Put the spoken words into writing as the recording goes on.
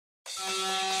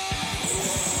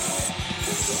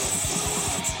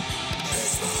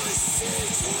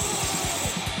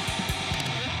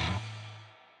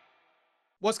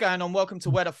What's going on? Welcome to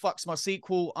Where the Fuck's My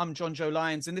Sequel. I'm John Joe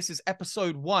Lyons, and this is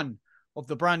episode 1 of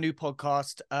the brand new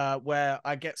podcast where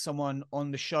I get someone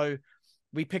on the show.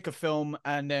 We pick a film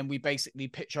and then we basically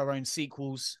pitch our own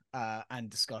sequels and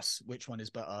discuss which one is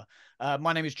better.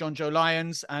 My name is John Joe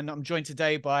Lyons, and I'm joined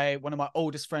today by one of my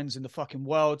oldest friends in the fucking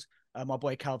world, my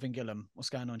boy Calvin Gillam. What's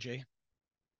going on, G?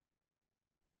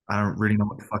 I don't really know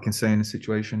what to fucking say in this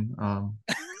situation.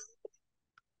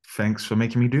 Thanks for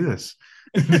making me do this.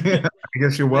 I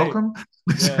guess you're welcome.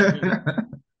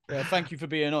 Yeah, thank you for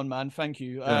being on, man. Thank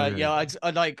you.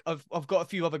 I'd like I've got a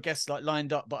few other guests like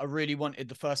lined up, but I really wanted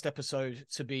the first episode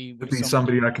to be with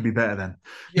somebody that could be better than.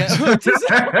 Yeah, somebody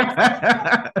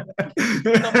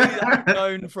that I've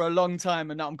known for a long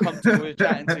time and that I'm comfortable with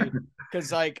chatting to.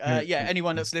 Because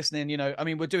anyone that's listening, you know, I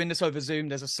mean, we're doing this over Zoom.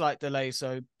 There's a slight delay,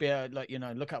 so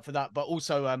look out for that. But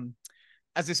also,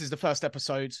 as this is the first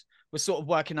episode, we're sort of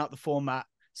working out the format.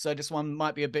 So this one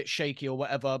might be a bit shaky or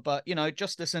whatever, but, you know,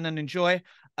 just listen and enjoy.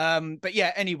 But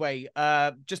yeah, anyway,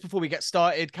 just before we get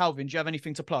started, Calvin, do you have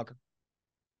anything to plug?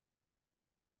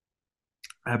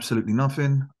 Absolutely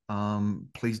nothing.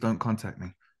 Please don't contact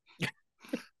me.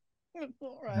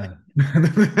 All right.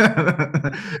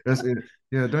 That's it.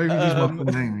 Yeah, don't even use my full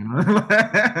name, you know.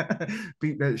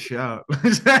 Beat that shit out.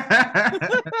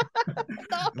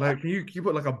 Like, can you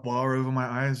put like a bar over my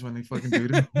eyes when they fucking do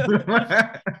this?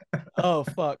 Oh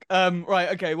fuck. Right,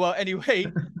 okay. Well, anyway,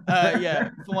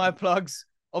 for my plugs.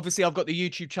 Obviously, I've got the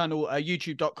YouTube channel,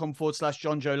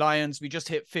 youtube.com/John Joe Lyons. We just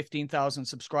hit 15,000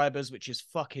 subscribers, which is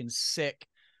fucking sick.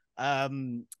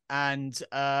 And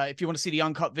if you want to see the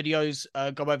uncut videos,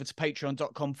 go over to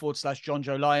patreon.com/John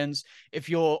Joe Lyons. If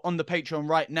you're on the Patreon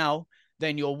right now,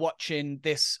 then you're watching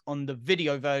this on the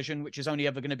video version, which is only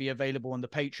ever going to be available on the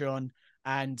Patreon.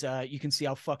 And you can see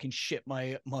how fucking shit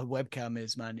my webcam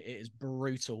is, man. It is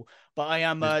brutal. But I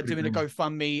am doing a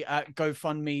GoFundMe at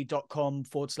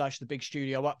gofundme.com/The Big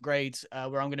Studio Upgrade,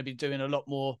 where I'm going to be doing a lot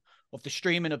more of the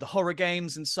streaming of the horror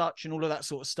games and such and all of that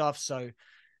sort of stuff. So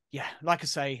yeah, like I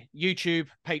say, YouTube,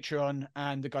 Patreon,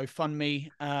 and the GoFundMe.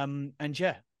 And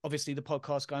yeah, obviously the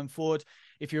podcast going forward.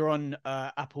 If you're on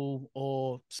Apple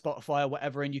or Spotify or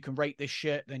whatever, and you can rate this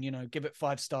shit, then, you know, give it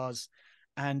 5 stars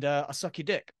and I suck your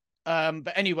dick.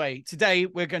 But anyway, today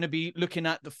we're going to be looking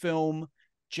at the film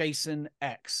Jason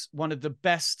X, one of the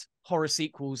best horror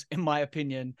sequels, in my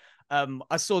opinion.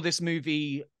 I saw this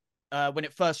movie when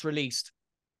it first released,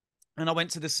 and I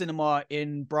went to the cinema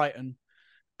in Brighton.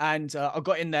 And I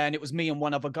got in there and it was me and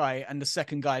one other guy, and the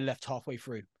second guy left halfway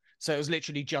through. So it was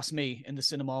literally just me in the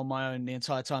cinema on my own the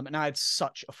entire time. And I had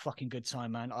such a fucking good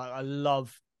time, man. I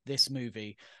love this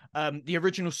movie. The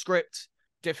original script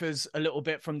differs a little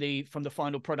bit from the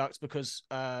final product because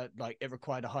like it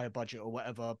required a higher budget or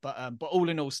whatever. But all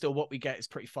in all, still what we get is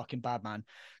pretty fucking bad, man.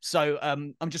 So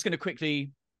I'm just going to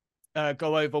quickly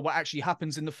go over what actually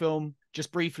happens in the film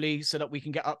just briefly so that we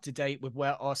can get up to date with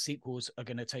where our sequels are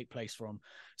going to take place from.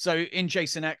 So in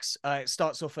Jason X, it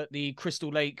starts off at the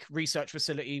Crystal Lake research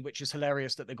facility, which is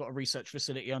hilarious that they've got a research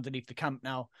facility underneath the camp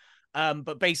now.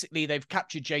 But basically they've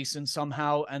captured Jason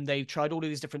somehow and they've tried all of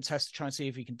these different tests to try and see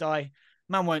if he can die.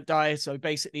 Man won't die, so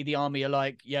basically the army are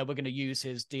like, yeah, we're going to use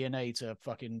his DNA to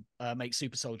fucking make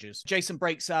super soldiers. Jason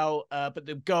breaks out, but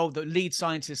the girl, the lead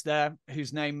scientist there,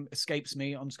 whose name escapes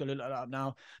me, I'm just going to look that up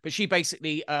now, but she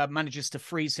basically manages to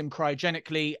freeze him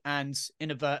cryogenically and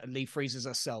inadvertently freezes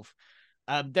herself.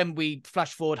 Then we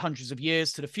flash forward hundreds of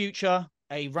years to the future.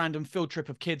 A random field trip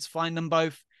of kids find them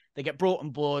both. They get brought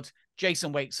on board.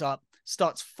 Jason wakes up,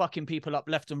 starts fucking people up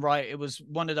left and right. It was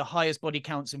one of the highest body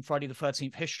counts in Friday the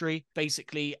 13th history.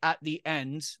 Basically, at the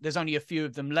end, there's only a few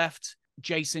of them left.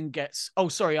 Jason gets... Oh,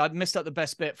 sorry, I missed out the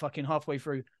best bit fucking halfway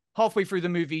through. Halfway through the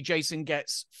movie, Jason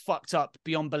gets fucked up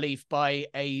beyond belief by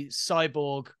a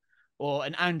cyborg or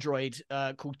an android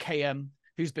called KM,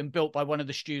 who's been built by one of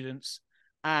the students.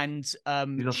 And she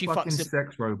fucking fucks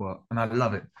sex robot, and I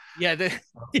love it. Yeah, the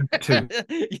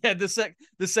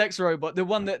sex robot, the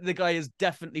one that the guy is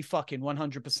definitely fucking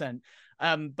 100%.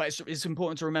 But it's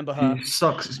important to remember her. She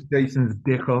sucks Jason's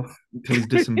dick off until he's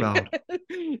disemboweled.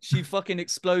 She fucking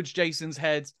explodes Jason's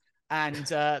head. And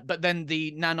but then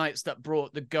the nanites that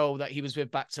brought the girl that he was with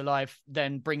back to life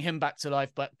then bring him back to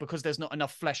life. But because there's not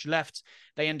enough flesh left,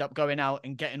 they end up going out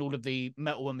and getting all of the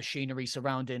metal and machinery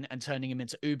surrounding and turning him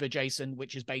into Uber Jason,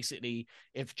 which is basically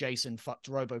if Jason fucked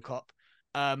RoboCop.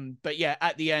 But yeah,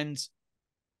 at the end,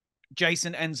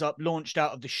 Jason ends up launched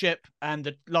out of the ship and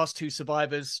the last 2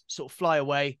 survivors sort of fly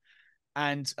away.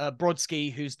 and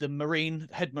Brodsky, who's the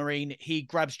head Marine, he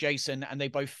grabs Jason and they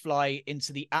both fly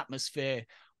into the atmosphere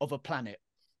of a planet.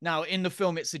 Now, in the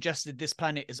film, it suggested this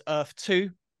planet is Earth 2,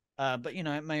 but, you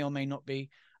know, it may or may not be.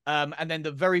 And then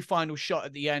the very final shot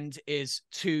at the end is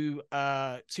two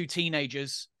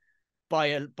teenagers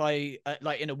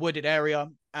like in a wooded area,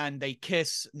 and they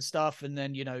kiss and stuff, and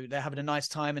then, you know, they're having a nice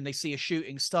time and they see a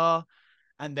shooting star,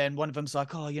 and then one of them's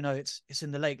like, oh, you know, it's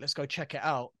in the lake, let's go check it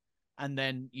out. And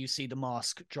then you see the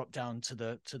mask drop down to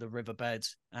the riverbed,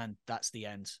 and that's the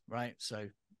end, right? So,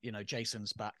 you know,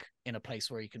 Jason's back in a place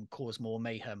where he can cause more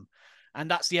mayhem, and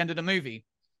that's the end of the movie.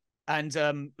 And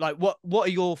like, what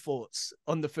are your thoughts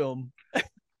on the film?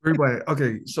 Right.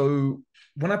 Okay, so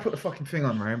when I put the fucking thing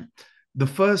on, right, the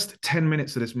first 10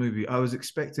 minutes of this movie, I was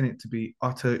expecting it to be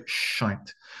utter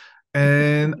shite.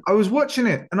 And I was watching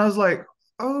it and I was like,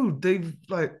 oh, they've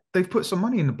put some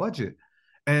money in the budget.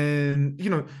 And you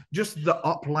know, just the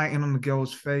uplighting on the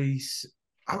girl's face.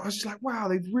 I was just like, wow,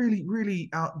 they've really, really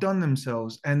outdone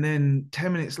themselves. And then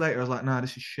 10 minutes later, I was like, nah,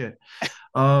 this is shit.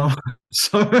 Um,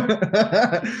 so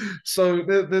there's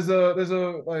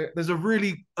a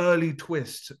really early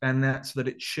twist, and that's that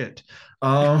it's shit.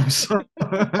 So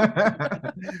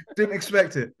didn't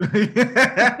expect it.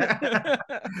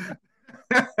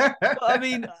 I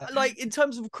mean, like, in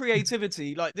terms of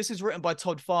creativity, like, this is written by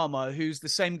Todd Farmer, who's the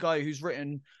same guy who's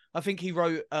written, I think he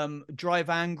wrote Drive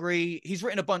Angry. He's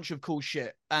written a bunch of cool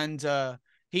shit, and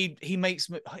he makes,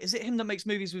 is it him that makes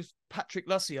movies with Patrick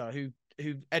Lussier,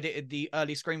 who edited the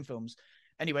early Scream films?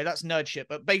 Anyway, that's nerd shit.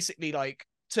 But basically, like,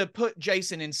 to put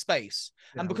Jason in space,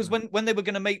 and because when they were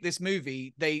going to make this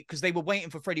movie, because they were waiting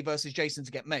for Freddy versus Jason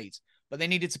to get made, but they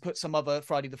needed to put some other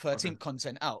Friday the 13th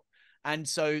content out. And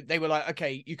so they were like,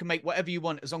 okay, you can make whatever you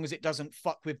want as long as it doesn't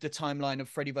fuck with the timeline of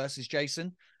Freddy versus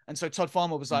Jason. And so Todd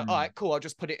Farmer was like, all right, cool, I'll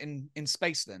just put it in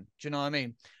space then. Do you know what I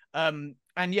mean? And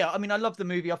yeah, I mean, I love the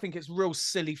movie. I think it's real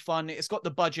silly fun. It's got the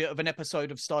budget of an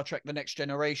episode of Star Trek The Next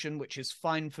Generation, which is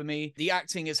fine for me. The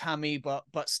acting is hammy, but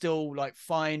still, like,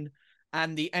 fine.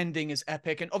 And the ending is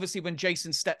epic. And obviously when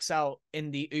Jason steps out in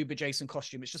the Uber Jason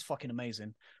costume, it's just fucking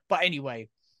amazing. But anyway,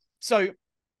 so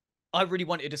I really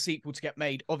wanted a sequel to get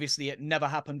made. Obviously, it never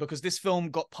happened because this film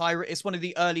got pirated. It's one of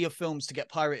the earlier films to get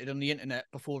pirated on the internet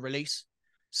before release.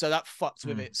 So that fucked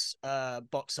with its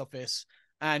box office.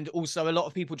 And also, a lot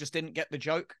of people just didn't get the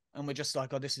joke and were just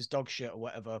like, oh, this is dog shit or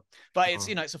whatever. But it's,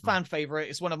 you know, it's a fan favorite.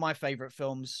 It's one of my favorite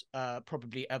films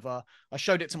probably ever. I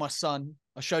showed it to my son.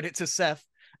 I showed it to Seth.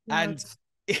 And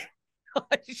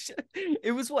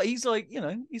it was what he's like, you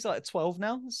know, he's like 12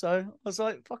 now. So I was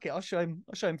like, fuck it, I'll show him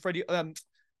Freddy.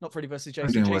 Not Freddy versus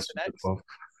Jason, Jason X.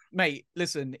 Mate,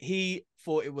 listen, he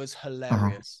thought it was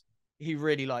hilarious. He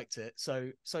really liked it.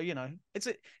 So you know, it's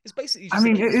basically just, I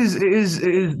mean, it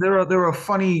is. There are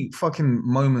funny fucking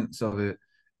moments of it,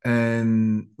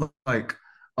 and like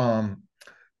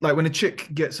when a chick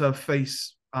gets her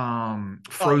face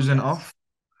frozen off.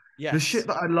 Yes. The shit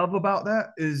that I love about that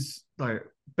is, like,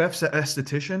 Beth's an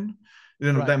esthetician.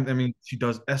 You know, right. I mean, she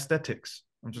does aesthetics.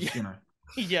 I'm just, you know,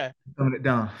 dumbing it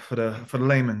down for the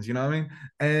layman's, you know what I mean?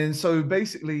 And so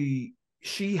basically,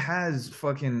 she has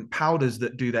fucking powders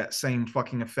that do that same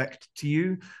fucking effect to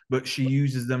you, but she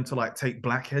uses them to, like, take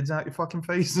blackheads out your fucking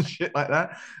face and shit like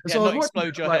that. And so not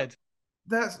explode your head.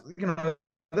 That's, you know,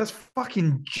 that's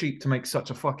fucking cheap to make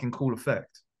such a fucking cool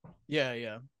effect.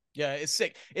 Yeah, it's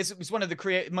sick. It's one of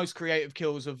the most creative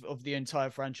kills of the entire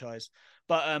franchise.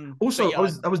 But also, but yeah,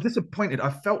 I was disappointed. I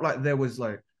felt like there was,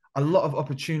 like, a lot of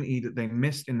opportunity that they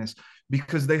missed in this,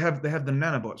 because they have the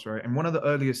nanobots, right? And one of the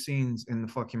earlier scenes in the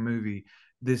fucking movie,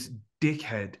 this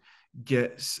dickhead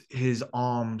gets his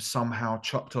arm somehow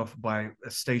chopped off by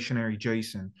a stationary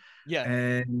Jason. Yeah.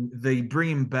 And they bring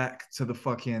him back to the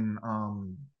fucking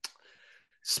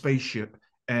spaceship,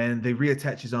 and they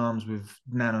reattach his arms with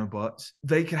nanobots.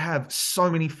 They could have so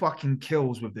many fucking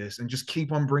kills with this and just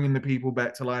keep on bringing the people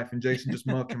back to life, and Jason just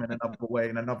murk him in another way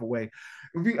and another way.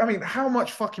 I mean, how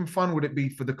much fucking fun would it be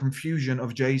for the confusion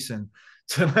of Jason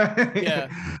to, like,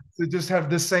 to just have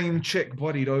the same chick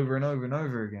bodied over and over and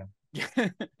over again?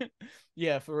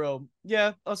 Yeah, for real.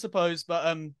 Yeah, I suppose.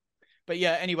 But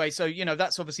yeah, anyway, so, you know,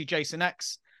 that's obviously Jason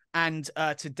X. And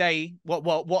today,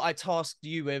 what I tasked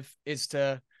you with is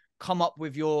to come up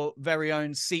with your very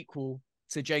own sequel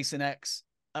to Jason X.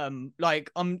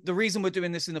 The reason we're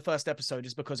doing this in the first episode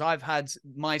is because I've had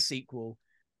my sequel,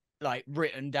 like,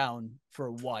 written down for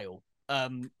a while.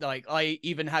 Like, I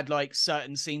even had, like,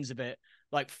 certain scenes of it,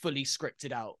 like, fully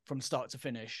scripted out from start to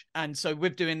finish. And so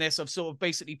with doing this, I've sort of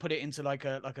basically put it into like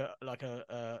an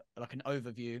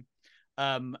overview.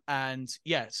 And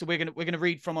yeah, so we're gonna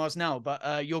read from ours now,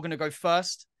 but you're gonna go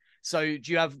first. So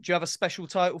do you have a special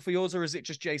title for yours, or is it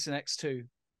just Jason X2?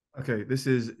 Okay, this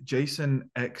is Jason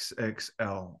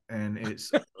XXL, and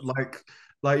it's like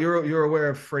you're aware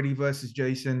of Freddy versus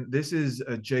Jason. This is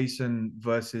a Jason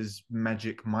versus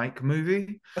Magic Mike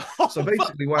movie. So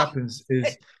basically, what happens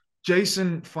is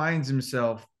Jason finds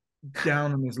himself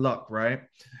down on his luck, right?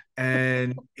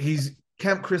 And he's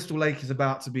Camp Crystal Lake is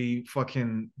about to be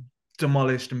fucking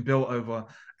demolished and built over,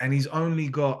 and he's only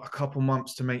got a couple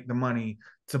months to make the money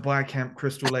to buy Camp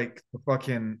Crystal Lake to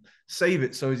fucking save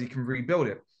it so as he can rebuild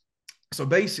it. So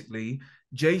basically,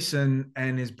 Jason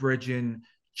and his brethren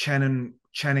Channing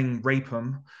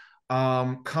Rapum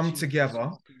come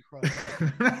together.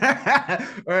 I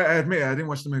admit I didn't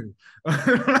watch the movie.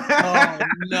 Oh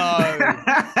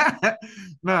no.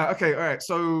 No, okay, all right.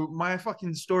 So my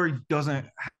fucking story doesn't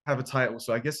have a title,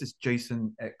 so I guess it's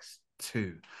Jason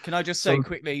X2. Can I just say So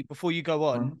quickly before you go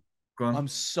on, go on. I'm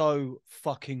so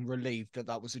fucking relieved that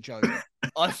that was a joke.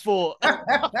 I thought, I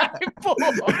thought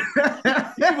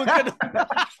you were gonna.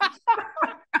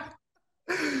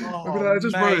 Oh, I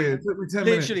just wrote mate. it. It took me 10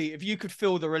 Literally, minutes. if you could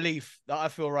feel the relief that I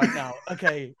feel right now.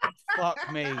 Okay, fuck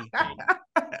me.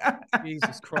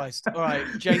 Jesus Christ. All right,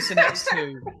 Jason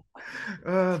X2.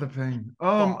 The pain.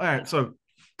 All right, so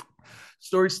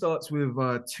story starts with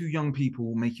two young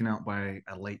people making out by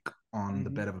a lake on the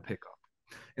bed of a pickup.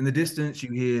 In the distance,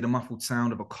 you hear the muffled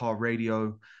sound of a car radio,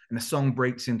 and the song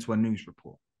breaks into a news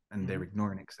report, and they're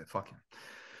ignoring it because they're fucking.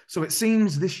 So it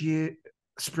seems this year,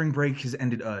 spring break has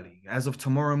ended early. As of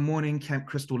tomorrow morning, Camp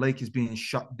Crystal Lake is being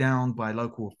shut down by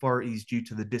local authorities due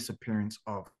to the disappearance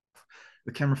of.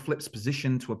 The camera flips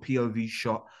position to a POV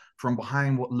shot from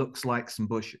behind what looks like some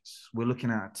bushes. We're looking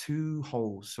at two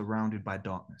holes surrounded by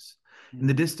darkness. In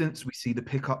the distance, we see the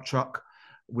pickup truck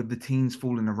with the teens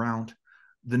falling around.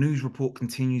 The news report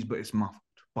continues, but it's muffled.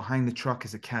 Behind the truck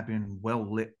is a cabin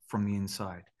well lit from the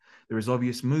inside. There is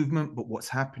obvious movement, but what's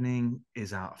happening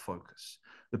is out of focus.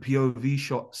 The POV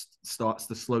shot starts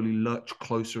to slowly lurch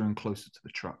closer and closer to the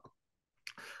truck.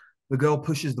 The girl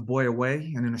pushes the boy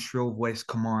away and in a shrill voice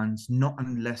commands, "Not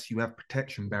unless you have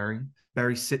protection, Barry."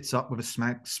 Barry sits up with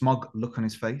a smug look on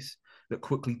his face that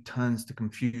quickly turns to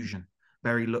confusion.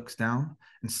 Barry looks down,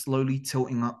 and slowly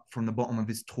tilting up from the bottom of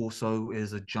his torso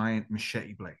is a giant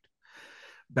machete blade.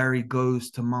 Barry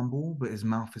goes to mumble, but his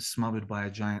mouth is smothered by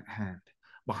a giant hand.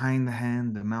 Behind the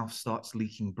hand, the mouth starts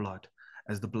leaking blood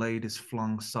as the blade is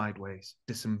flung sideways,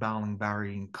 disemboweling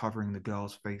Barry and covering the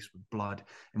girl's face with blood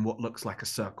in what looks like a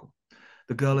circle.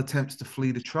 The girl attempts to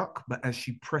flee the truck, but as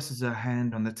she presses her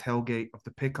hand on the tailgate of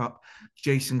the pickup,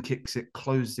 Jason kicks it,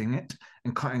 closing it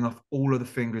and cutting off all of the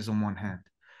fingers on one hand.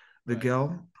 The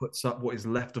girl puts up what is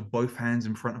left of both hands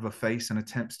in front of her face and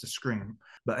attempts to scream,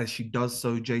 but as she does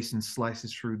so, Jason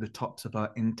slices through the tops of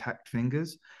her intact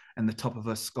fingers and the top of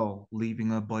her skull, leaving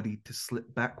her body to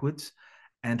slip backwards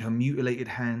and her mutilated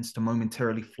hands to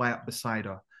momentarily fly up beside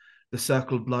her. The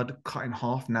circle of blood cut in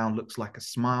half now looks like a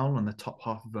smile on the top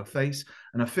half of her face,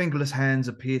 and her fingerless hands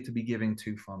appear to be giving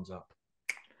two thumbs up.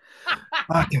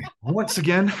 Okay, once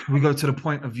again, we go to the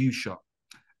point of view shot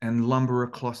and lumber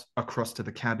across to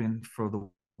the cabin for the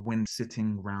wind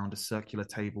sitting round a circular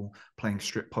table playing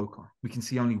strip poker. We can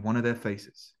see only one of their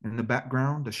faces. In the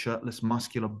background, a shirtless,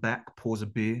 muscular back pours a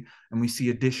beer, and we see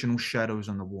additional shadows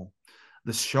on the wall.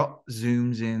 The shot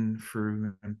zooms in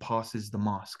through and passes the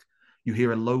mask. You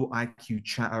hear a low IQ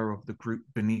chatter of the group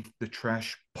beneath the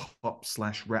trash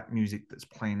pop/rap music that's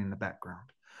playing in the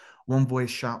background. One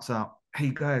voice shouts out, "Hey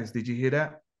guys, did you hear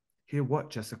that?" "Hear what,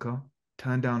 Jessica?"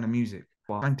 "Turn down the music.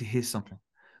 I'm trying to hear something."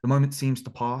 The moment seems to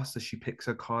pass as she picks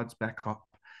her cards back up,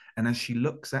 and as she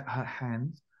looks at her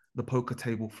hand, the poker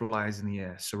table flies in the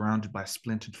air, surrounded by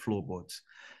splintered floorboards.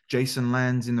 Jason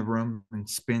lands in the room and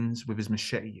spins with his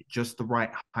machete at just the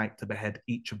right height to behead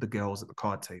each of the girls at the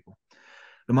card table.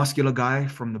 The muscular guy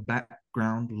from the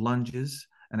background lunges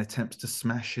and attempts to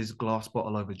smash his glass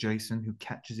bottle over Jason, who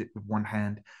catches it with one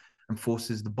hand and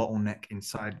forces the bottleneck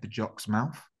inside the jock's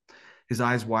mouth. His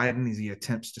eyes widen as he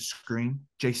attempts to scream.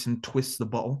 Jason twists the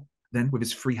bottle, then with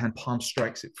his free hand palm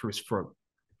strikes it through his throat.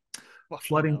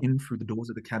 Flooding in through the doors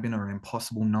of the cabin are an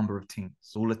impossible number of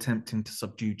teens, all attempting to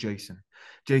subdue Jason.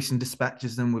 Jason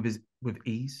dispatches them with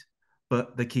ease,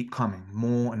 but they keep coming,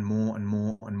 more and more and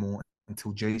more and more,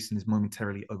 until Jason is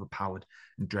momentarily overpowered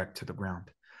and dragged to the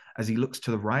ground. As he looks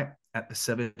to the right at the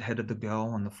severed head of the girl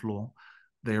on the floor,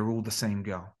 they are all the same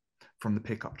girl from the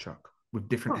pickup truck with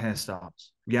different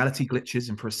hairstyles. Reality glitches,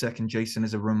 and for a second, Jason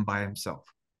is a room by himself.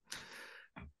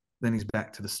 Then he's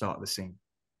back to the start of the scene,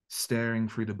 staring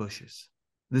through the bushes.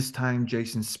 This time,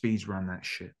 Jason speeds run that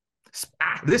shit.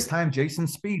 This time, Jason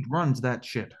speed runs that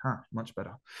shit. Much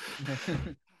better.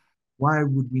 Why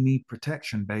would we need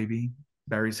protection, baby?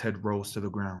 Barry's head rolls to the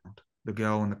ground. The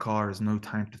girl in the car has no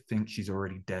time to think, she's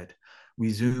already dead. We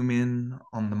zoom in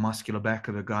on the muscular back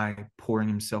of the guy pouring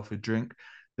himself a drink.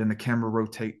 Then the camera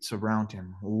rotates around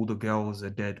him. All the girls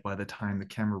are dead by the time the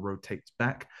camera rotates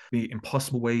back. The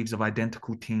impossible waves of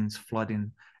identical teens flood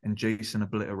in, and Jason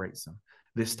obliterates them.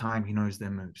 This time he knows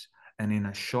their moves. And in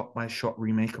a shot-by-shot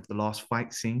remake of the last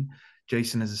fight scene,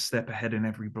 Jason is a step ahead in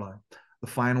every blow. The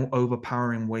final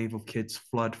overpowering wave of kids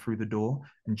flood through the door,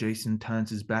 and Jason turns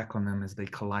his back on them as they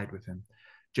collide with him.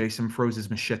 Jason throws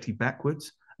his machete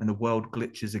backwards, and the world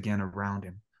glitches again around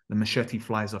him. The machete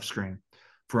flies off screen.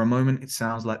 For a moment, it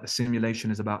sounds like the simulation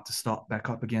is about to start back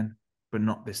up again, but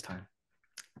not this time.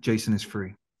 Jason is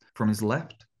free. From his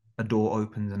left, a door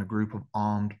opens and a group of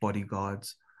armed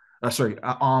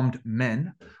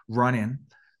men run in.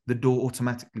 The door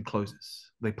automatically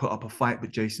closes. They put up a fight, but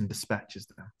Jason dispatches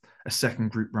them. A second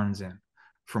group runs in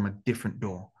from a different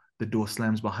door. The door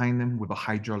slams behind them with a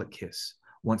hydraulic hiss.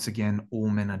 Once again, all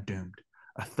men are doomed.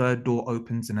 A third door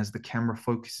opens, and as the camera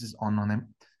focuses on them,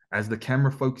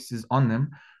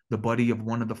 the body of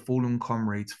one of the fallen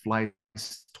comrades flies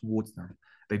towards them.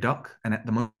 They duck, and at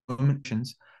the moment,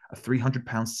 a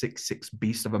 300-pound 6'6"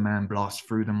 beast of a man blasts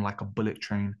through them like a bullet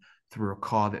train through a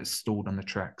car that is stalled on the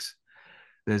tracks.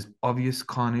 There's obvious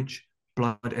carnage,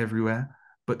 blood everywhere,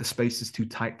 but the space is too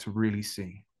tight to really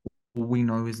see. All we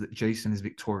know is that Jason is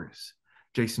victorious.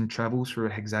 Jason travels through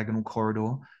a hexagonal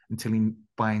corridor until he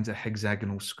finds a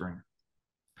hexagonal screen.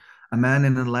 A man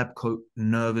in a lab coat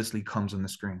nervously comes on the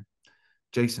screen.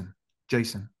 Jason,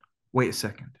 wait a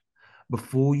second.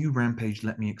 Before you rampage,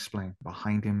 let me explain.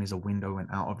 Behind him is a window, and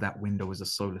out of that window is a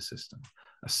solar system,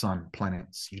 a sun,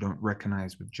 planets you don't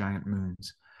recognize with giant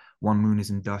moons. One moon is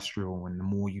industrial, and the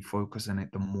more you focus on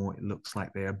it, the more it looks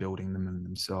like they are building the moon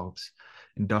themselves.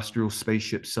 Industrial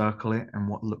spaceships circle it, and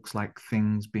what looks like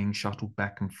things being shuttled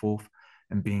back and forth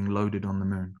and being loaded on the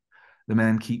moon. The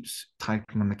man keeps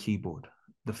typing on the keyboard.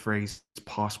 The phrase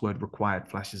 "password required"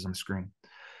 flashes on screen.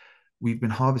 We've been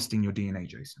harvesting your DNA,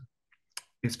 Jason.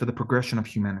 It's for the progression of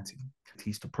humanity.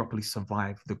 It's to properly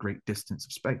survive the great distance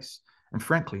of space. And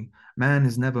frankly, man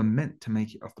is never meant to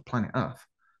make it off the planet Earth.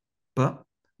 But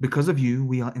because of you,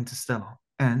 we are interstellar,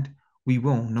 and we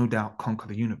will no doubt conquer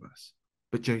the universe.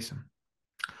 But Jason,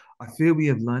 I fear we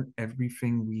have learned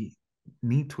everything we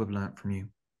need to have learned from you.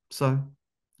 So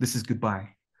this is goodbye.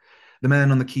 The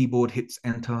man on the keyboard hits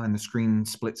enter, and the screen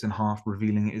splits in half,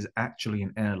 revealing it is actually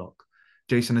an airlock.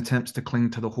 Jason attempts to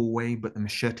cling to the hallway, but the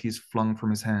machete is flung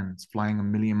from his hands, flying a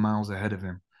million miles ahead of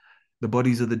him. The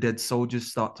bodies of the dead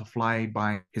soldiers start to fly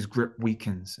by, his grip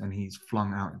weakens, and he's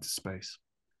flung out into space.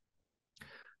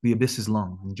 The abyss is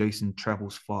long, and Jason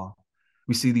travels far.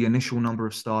 We see the initial number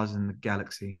of stars in the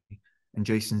galaxy, and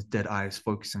Jason's dead eyes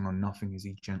focusing on nothing as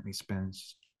he gently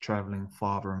spins, traveling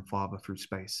farther and farther through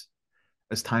space.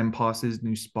 As time passes,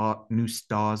 new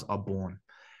stars are born,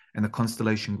 and the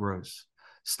constellation grows.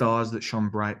 Stars that shone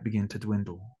bright begin to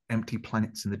dwindle. Empty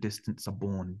planets in the distance are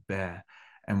born bare,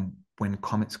 and when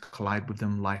comets collide with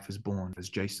them, life is born. As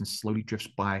Jason slowly drifts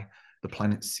by, the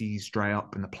planet's seas dry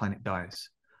up and the planet dies.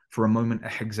 For a moment, a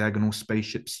hexagonal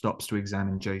spaceship stops to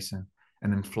examine Jason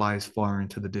and then flies far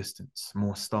into the distance.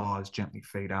 More stars gently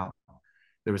fade out.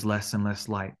 There is less and less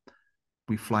light.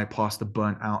 We fly past a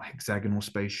burnt-out hexagonal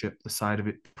spaceship, the side of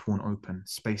it torn open.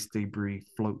 Space debris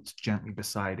floats gently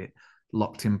beside it,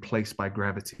 locked in place by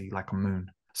gravity like a moon.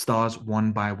 Stars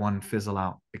one by one fizzle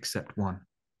out, except one.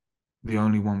 The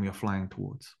only one we are flying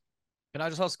towards. Can I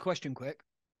just ask a question quick?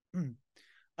 Do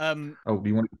you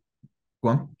want to go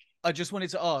on? I just wanted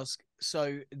to ask,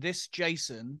 so this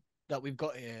Jason that we've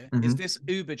got here, is this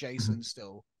Uber Jason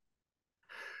still?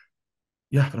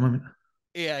 Yeah, for the moment.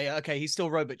 Yeah, okay, he's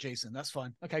still Robot Jason. That's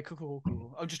fine. Okay, cool.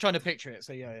 I'm just trying to picture it,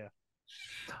 so yeah.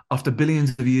 After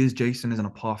billions of years, Jason is on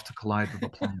a path to collide with a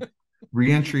planet.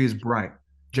 Re-entry is bright.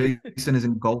 Jason is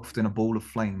engulfed in a ball of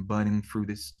flame, burning through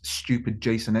this stupid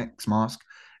Jason X mask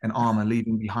and armor,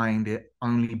 leaving behind it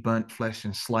only burnt flesh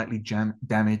and slightly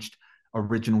damaged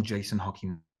original Jason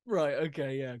hockey. Right,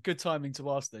 okay, yeah. Good timing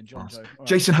to ask then, John Joe.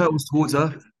 Jason hurtles towards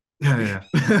Earth. Yeah.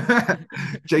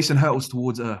 Jason hurtles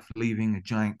towards Earth, leaving a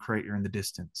giant crater in the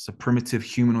distance. A primitive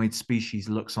humanoid species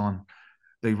looks on.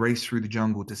 They race through the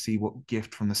jungle to see what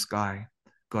gift from the sky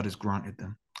God has granted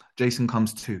them. Jason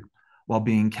comes too, while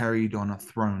being carried on a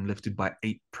throne lifted by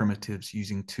 8 primitives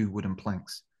using 2 wooden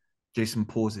planks. Jason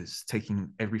pauses,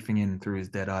 taking everything in through his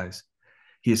dead eyes.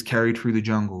 He is carried through the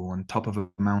jungle on top of a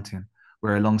mountain,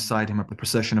 where alongside him a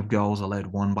procession of girls are led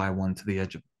one by one to the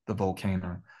edge of the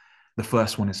volcano. The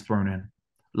first one is thrown in.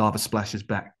 Lava splashes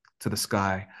back to the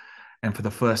sky, and for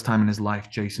the first time in his life,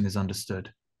 Jason is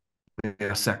understood. They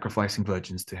are sacrificing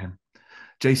virgins to him.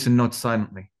 Jason nods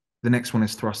silently. The next one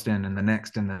is thrust in, and the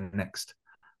next, and the next.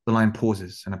 The line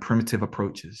pauses, and a primitive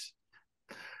approaches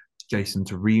Jason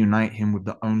to reunite him with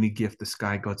the only gift the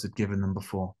sky gods had given them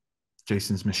before,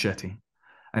 Jason's machete.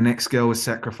 A next girl is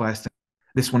sacrificed.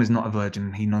 This one is not a virgin,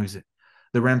 and he knows it.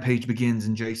 The rampage begins,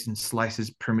 and Jason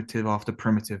slices primitive after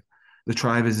primitive. The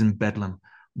tribe is in bedlam,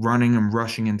 running and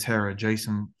rushing in terror.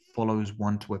 Jason follows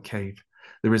one to a cave.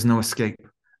 There is no escape.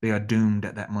 They are doomed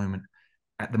at that moment.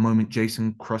 At the moment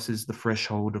Jason crosses the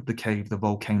threshold of the cave, the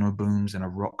volcano booms and a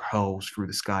rock hurls through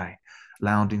the sky,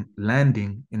 landing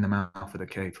in the mouth of the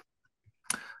cave.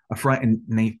 A frightened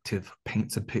native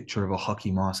paints a picture of a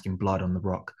hockey mask in blood on the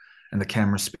rock, and the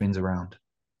camera spins around.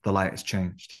 The light has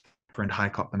changed. Friend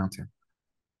hike up the mountain.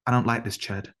 I don't like this,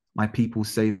 Chad. My people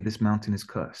say this mountain is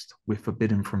cursed. We're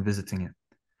forbidden from visiting it.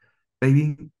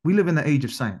 Baby, we live in the age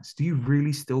of science. Do you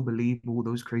really still believe all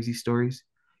those crazy stories?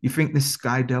 You think this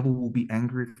sky devil will be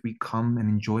angry if we come and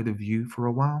enjoy the view for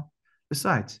a while?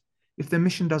 Besides, if the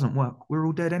mission doesn't work, we're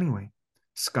all dead anyway.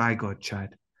 Sky god,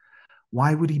 Chad.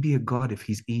 Why would he be a god if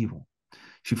he's evil?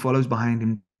 She follows behind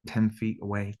him 10 feet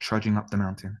away, trudging up the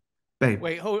mountain. Babe.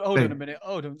 Wait, hold babe. on a minute.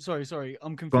 Hold on. Sorry.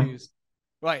 I'm Go on. confused.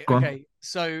 Right, Go on. okay.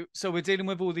 So we're dealing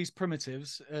with all these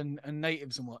primitives and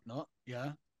natives and whatnot,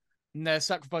 yeah? And they're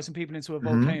sacrificing people into a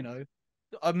volcano.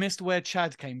 I missed where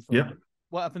Chad came from. Yeah.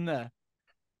 What happened there?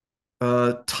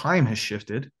 Time has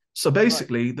shifted. So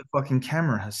basically, the fucking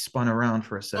camera has spun around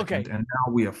for a second, and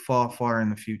now we are far, far in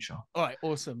the future. All right,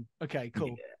 awesome. Okay, cool.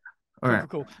 Yeah. All right.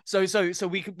 Cool. So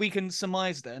we can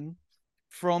surmise then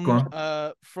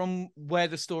from where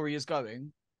the story is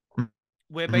going.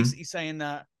 We're basically saying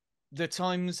that the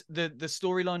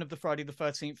storyline of the Friday the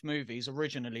 13th movies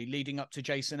originally leading up to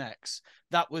Jason X,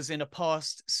 that was in a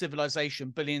past civilization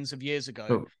billions of years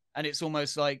ago, and it's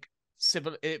almost like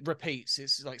it repeats.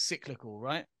 It's like cyclical,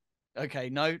 right? Okay,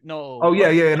 no. Oh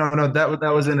yeah, no.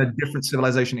 That was in a different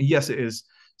civilization. Yes, it is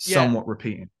somewhat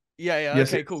repeating. Yeah.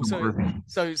 Yes, okay, cool.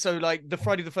 So like the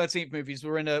Friday the 13th movies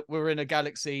were in a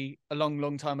galaxy a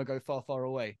long time ago, far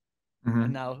away,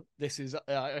 and now this is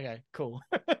okay, cool.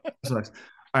 That's nice.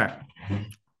 All right. I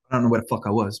don't know where the fuck I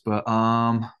was, but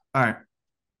all right.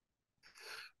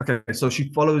 Okay, so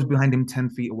she follows behind him 10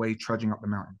 feet away, trudging up the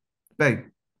mountain. Babe,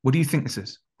 what do you think this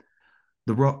is?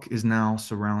 The rock is now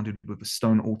surrounded with a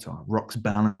stone altar, rocks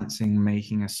balancing,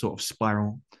 making a sort of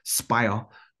spire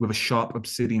with a sharp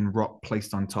obsidian rock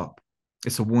placed on top.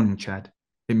 It's a warning, Chad.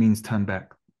 It means turn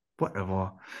back.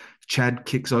 Whatever. Chad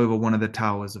kicks over one of the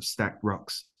towers of stacked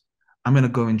rocks. I'm going to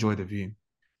go enjoy the view.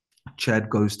 Chad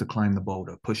goes to climb the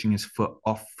boulder, pushing his foot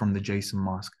off from the Jason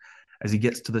mask. As he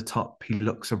gets to the top, he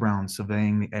looks around,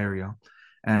 surveying the area,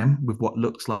 and with what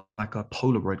looks like a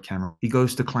Polaroid camera, he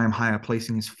goes to climb higher,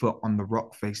 placing his foot on the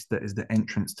rock face that is the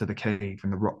entrance to the cave,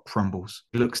 and the rock crumbles.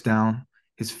 He looks down.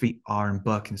 His feet are in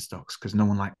Birkenstocks because no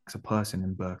one likes a person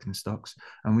in Birkenstocks,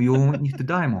 and we all want you to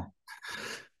die more.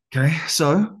 Okay,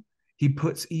 so he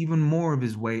puts even more of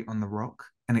his weight on the rock,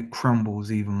 and it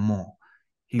crumbles even more.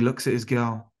 He looks at his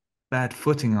girl. Bad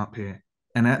footing up here.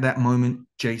 And at that moment,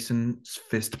 Jason's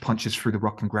fist punches through the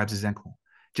rock and grabs his ankle.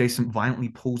 Jason violently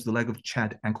pulls the leg of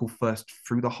Chad ankle first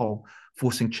through the hole,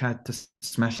 forcing Chad to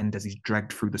smash in as he's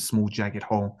dragged through the small jagged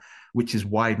hole, which is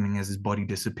widening as his body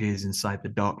disappears inside the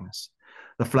darkness.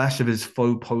 The flash of his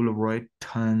faux Polaroid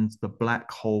turns the black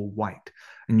hole white,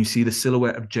 and you see the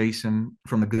silhouette of Jason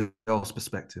from the girl's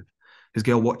perspective. His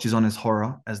girl watches on his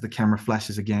horror as the camera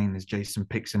flashes again as Jason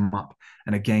picks him up,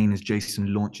 and again as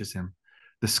Jason launches him.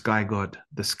 The sky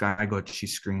god, she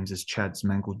screams as Chad's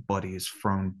mangled body is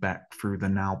thrown back through the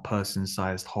now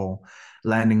person-sized hole,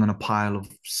 landing on a pile of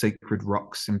sacred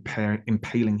rocks,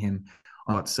 impaling him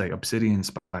on, let's say, obsidian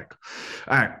spike.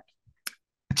 All right.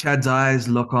 Chad's eyes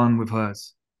lock on with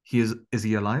hers. Is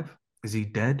he alive? Is he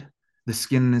dead? The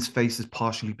skin in his face is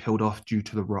partially peeled off due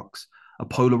to the rocks. A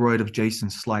Polaroid of Jason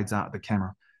slides out of the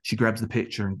camera. She grabs the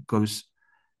picture and goes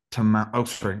to mouth. Oh,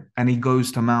 sorry. And he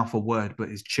goes to mouth a word, but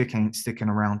his chick ain't sticking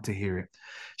around to hear it.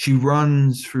 She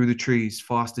runs through the trees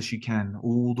fast as she can.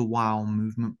 All the while,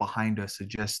 movement behind her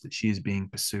suggests that she is being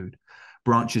pursued.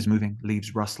 Branches moving,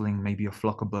 leaves rustling, maybe a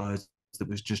flock of birds that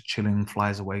was just chilling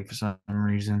flies away for some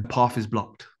reason. The path is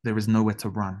blocked. There is nowhere to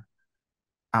run.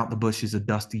 Out the bushes, a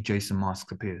dusty Jason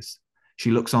mask appears.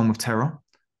 She looks on with terror.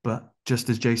 But just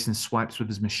as Jason swipes with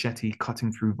his machete,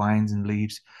 cutting through vines and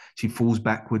leaves, she falls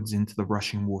backwards into the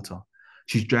rushing water.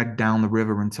 She's dragged down the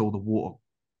river until the water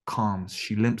calms.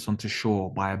 She limps onto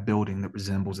shore by a building that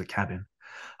resembles a cabin.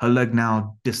 Her leg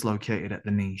now dislocated at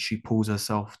the knee. She pulls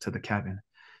herself to the cabin.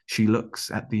 She looks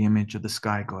at the image of the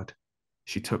sky god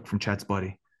she took from Chad's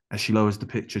body. As she lowers the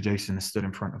picture, Jason is stood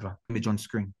in front of her. Image on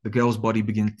screen. The girl's body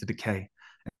begins to decay,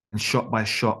 and shot by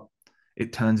shot,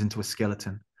 it turns into a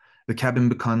skeleton. The cabin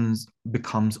becomes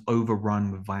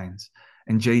overrun with vines,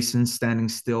 and Jason, standing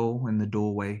still in the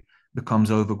doorway, becomes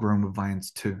overgrown with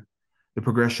vines too. The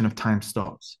progression of time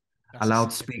stops. A That's a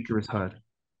loud sick speaker image. is heard.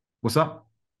 What's up?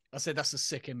 I said that's a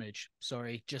sick image.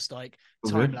 Sorry, just like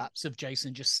All time good? lapse of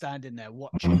Jason just standing there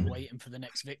watching, waiting for the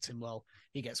next victim while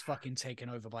he gets fucking taken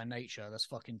over by nature. That's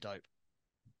fucking dope.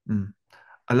 Mm.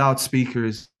 A loudspeaker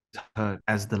is heard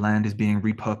as the land is being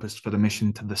repurposed for the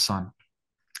mission to the sun.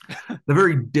 The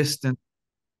very distant,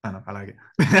 I know, I like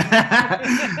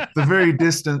it. The very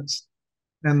distance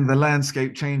and the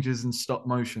landscape changes in stop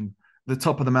motion. The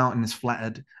top of the mountain is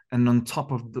flattened, and on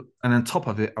top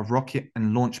of it, a rocket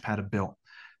and launch pad are built.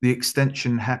 The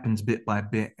extension happens bit by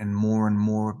bit, and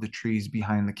more of the trees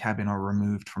behind the cabin are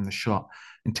removed from the shot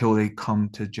until they come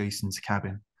to Jason's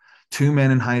cabin. Two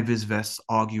men in high-vis vests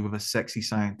argue with a sexy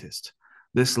scientist.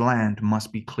 This land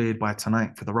must be cleared by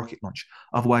tonight for the rocket launch.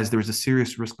 Otherwise, there is a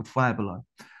serious risk of fire below.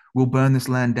 We'll burn this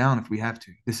land down if we have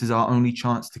to. This is our only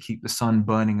chance to keep the sun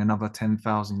burning another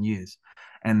 10,000 years.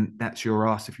 And that's your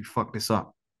ass if you fuck this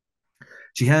up.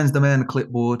 She hands the man a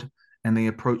clipboard and they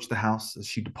approach the house as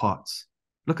she departs.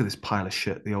 Look at this pile of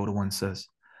shit, the older one says.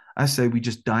 I say we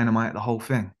just dynamite the whole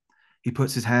thing. He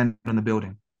puts his hand on the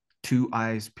building. Two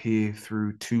eyes peer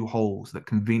through two holes that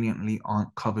conveniently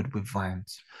aren't covered with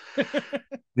vines.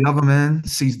 The other man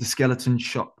sees the skeleton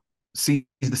shop, sees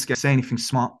the skeleton, say anything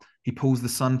smart. He pulls the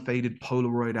sun-faded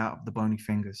Polaroid out of the bony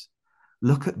fingers.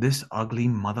 Look at this ugly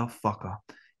motherfucker,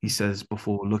 he says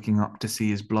before looking up to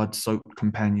see his blood-soaked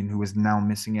companion, who is now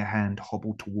missing a hand,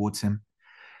 hobble towards him.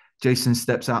 Jason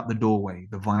steps out the doorway,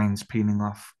 the vines peeling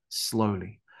off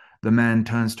slowly. The man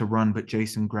turns to run, but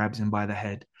Jason grabs him by the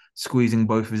head, squeezing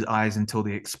both of his eyes until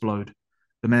they explode.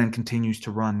 The man continues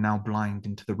to run, now blind,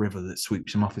 into the river that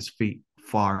sweeps him off his feet,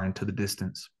 far into the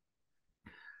distance.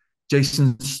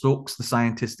 Jason stalks the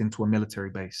scientist into a military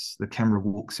base. The camera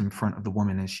walks in front of the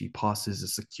woman as she passes a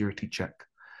security check.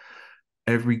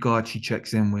 Every guard she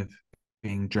checks in with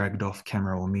being dragged off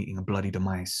camera or meeting a bloody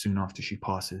demise soon after she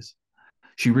passes.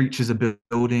 She reaches a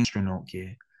building, astronaut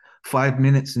gear. 5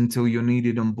 minutes until you're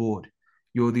needed on board.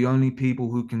 You're the only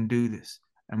people who can do this,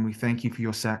 and we thank you for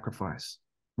your sacrifice.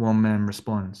 One man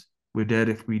responds, we're dead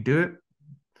if we do it,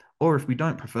 or if we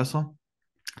don't, Professor.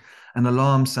 An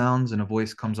alarm sounds and a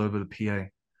voice comes over the PA.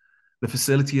 The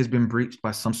facility has been breached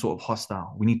by some sort of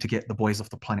hostile. We need to get the boys off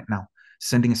the planet now.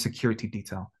 Sending a security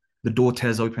detail. The door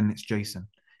tears open and it's Jason.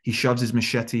 He shoves his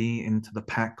machete into the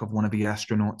pack of one of the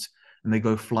astronauts and they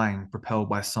go flying, propelled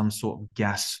by some sort of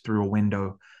gas through a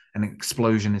window. An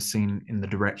explosion is seen in the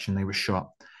direction they were shot.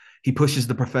 He pushes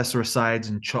the professor aside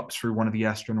and chops through one of the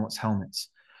astronauts' helmets.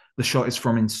 The shot is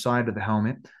from inside of the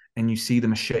helmet and you see the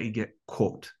machete get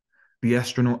caught. The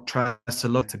astronaut tries to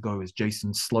let it go as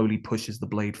Jason slowly pushes the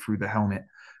blade through the helmet,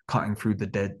 cutting through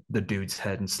the dude's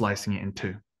head and slicing it in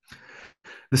two.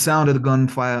 The sound of the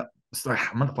gunfire, sorry,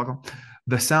 motherfucker.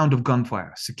 The sound of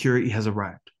gunfire. Security has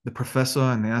arrived. The professor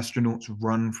and the astronauts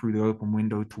run through the open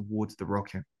window towards the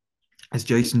rocket as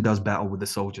Jason does battle with the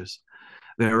soldiers.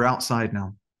 They are outside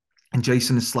now, and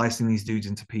Jason is slicing these dudes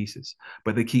into pieces,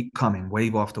 but they keep coming,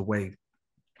 wave after wave,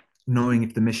 knowing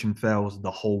if the mission fails,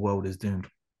 the whole world is doomed.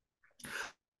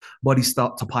 Bodies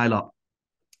start to pile up.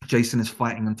 Jason is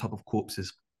fighting on top of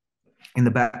corpses. In the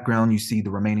background, you see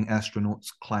the remaining astronauts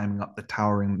climbing up the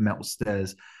towering metal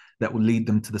stairs that will lead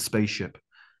them to the spaceship.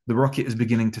 The rocket is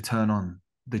beginning to turn on,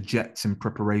 the jets in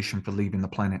preparation for leaving the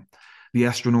planet. The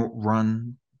astronaut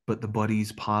run, but the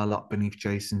bodies pile up beneath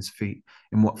Jason's feet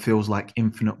in what feels like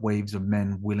infinite waves of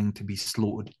men willing to be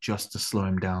slaughtered just to slow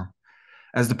him down.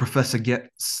 As the professor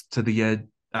gets to the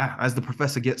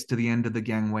end of the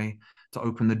gangway to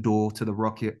open the door to the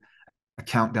rocket, a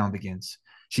countdown begins.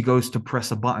 She goes to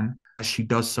press a button. As she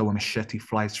does so, a machete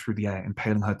flies through the air,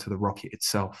 impaling her to the rocket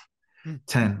itself.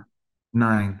 10,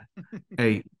 9,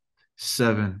 8,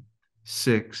 7,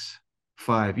 6,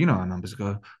 5. You know how numbers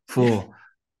go. 4,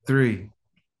 3,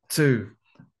 2,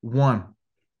 1.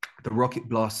 The rocket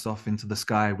blasts off into the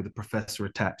sky with the professor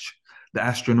attached. The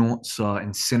astronauts are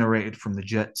incinerated from the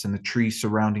jets, and the trees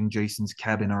surrounding Jason's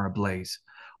cabin are ablaze.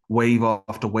 Wave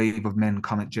after wave of men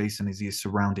come at Jason as he is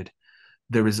surrounded.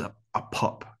 There is a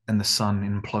pop, and the sun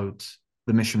implodes.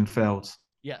 The mission fails.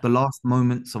 Yeah. The last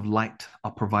moments of light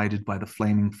are provided by the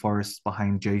flaming forests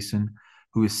behind Jason,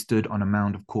 who is stood on a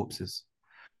mound of corpses.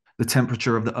 The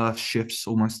temperature of the earth shifts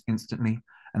almost instantly,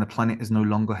 and the planet is no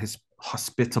longer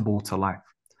hospitable to life.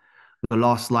 The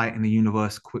last light in the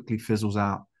universe quickly fizzles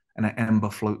out, and an ember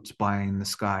floats by in the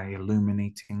sky,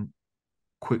 illuminating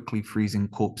quickly freezing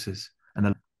corpses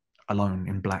and alone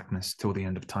in blackness till the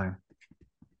end of time.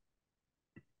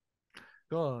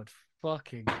 God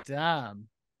fucking damn.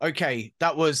 Okay,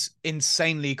 that was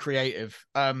insanely creative.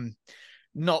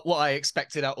 Not what I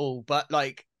expected at all, but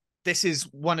like this is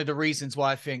one of the reasons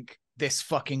why I think this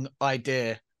fucking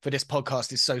idea for this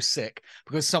podcast is so sick,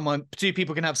 because two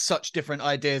people can have such different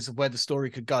ideas of where the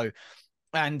story could go.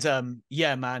 And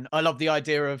yeah, man, I love the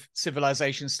idea of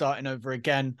civilization starting over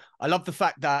again. I love the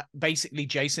fact that basically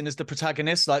Jason is the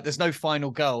protagonist. Like, there's no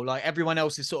final girl. Like, everyone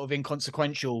else is sort of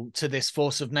inconsequential to this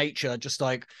force of nature, just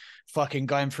like fucking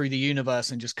going through the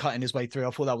universe and just cutting his way through.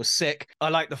 I thought that was sick. I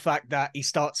like the fact that he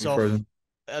starts off,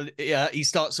 he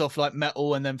starts off like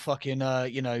metal and then fucking,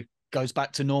 goes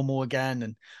back to normal again.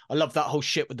 And I love that whole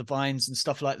shit with the vines and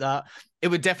stuff like that. It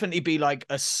would definitely be like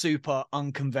a super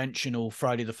unconventional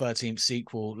Friday the 13th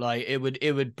sequel. Like it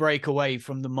would break away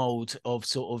from the mold of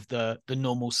sort of the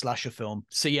normal slasher film.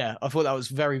 So yeah, I thought that was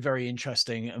very, very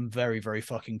interesting and very, very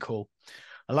fucking cool.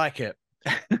 I like it.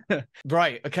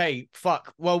 Right. Okay.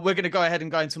 Fuck. Well, we're going to go ahead and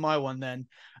go into my one then.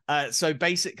 So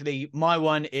basically, my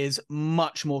one is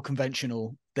much more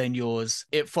conventional than yours.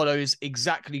 It follows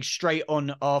exactly straight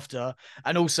on after,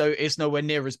 and also it's nowhere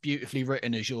near as beautifully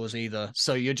written as yours either.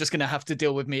 So you're just going to have to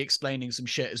deal with me explaining some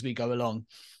shit as we go along.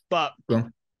 But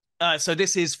so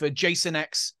this is for Jason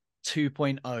X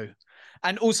 2.0.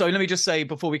 And also, let me just say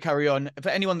before we carry on, for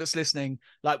anyone that's listening,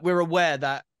 like, we're aware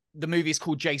that the movie is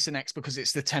called Jason X because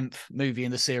it's the 10th movie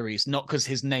in the series, not because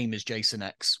his name is Jason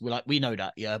X. We know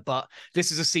that, yeah. But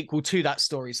this is a sequel to that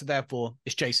story, so therefore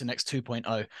it's Jason X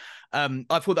 2.0.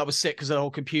 I thought that was sick because of the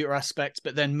whole computer aspect.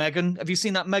 But then Megan, have you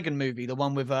seen that Megan movie, the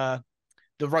one with the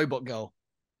robot girl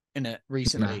in it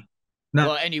recently? No.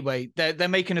 Well, anyway, they're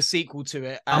making a sequel to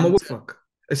it. And I'm a fuck.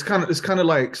 It's kind of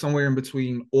like somewhere in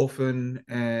between Orphan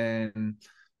and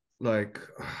like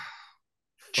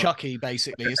Chucky,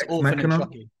 basically. It's Orphan and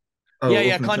Chucky. Oh,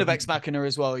 yeah, kind of Ex Machina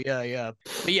as well. Yeah.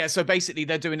 But yeah, so basically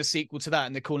they're doing a sequel to that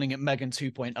and they're calling it Megan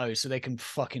 2.0, so they can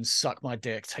fucking suck my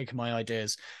dick, taking my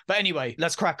ideas. But anyway,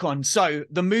 let's crack on. So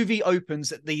the movie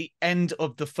opens at the end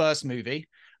of the first movie.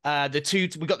 We got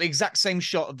the exact same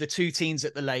shot of the two teens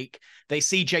at the lake. They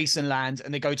see Jason land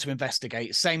and they go to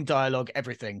investigate. Same dialogue,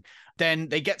 everything. Then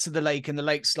they get to the lake and the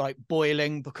lake's like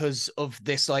boiling because of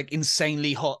this like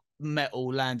insanely hot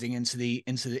metal landing into the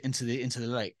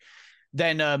lake.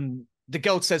 Then the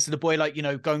girl says to the boy, like,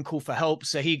 go and call for help.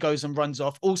 So he goes and runs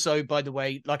off. Also, by the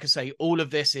way, like I say, all of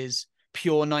this is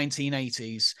pure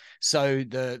 1980s. So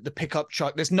the pickup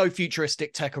truck, there's no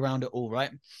futuristic tech around at all,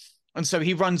 right? And so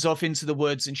he runs off into the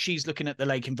woods and she's looking at the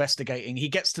lake investigating. He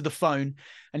gets to the phone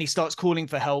and he starts calling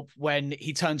for help when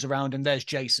he turns around and there's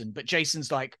Jason. But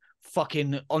Jason's like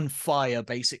fucking on fire,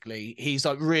 basically. He's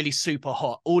like really super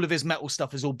hot. All of his metal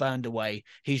stuff is all burned away.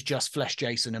 He's just Flesh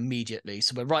Jason immediately.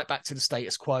 So we're right back to the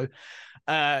status quo.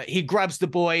 He grabs the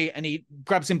boy and he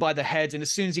grabs him by the head. And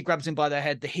as soon as he grabs him by the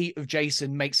head, the heat of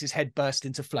Jason makes his head burst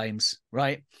into flames,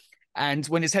 right? And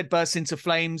when his head bursts into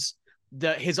flames,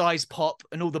 his eyes pop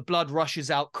and all the blood rushes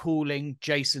out, cooling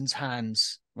Jason's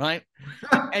hands, right?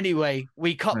 Anyway,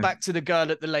 we cut back to the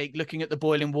girl at the lake looking at the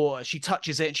boiling water. She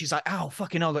touches it and she's like, ow,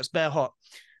 fucking hell, that's bare hot.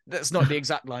 That's not the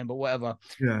exact line, but whatever.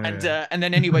 And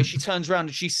then anyway, she turns around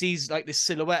and she sees like this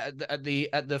silhouette at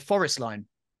the forest line.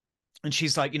 And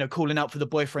she's like, calling out for the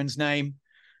boyfriend's name.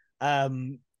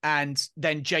 And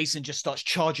then Jason just starts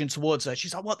charging towards her.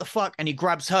 She's like, what the fuck? And he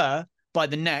grabs her by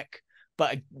the neck.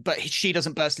 But she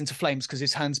doesn't burst into flames because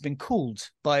his hand's been cooled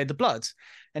by the blood.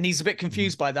 And he's a bit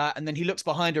confused by that. And then he looks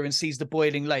behind her and sees the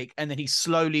boiling lake. And then he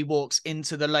slowly walks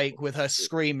into the lake with her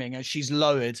screaming as she's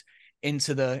lowered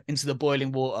into the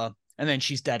boiling water. And then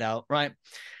she's dead out, right?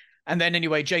 And then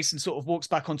anyway, Jason sort of walks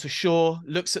back onto shore,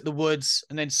 looks at the woods,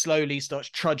 and then slowly starts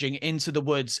trudging into the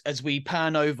woods as we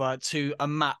pan over to a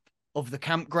map of the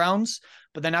campgrounds.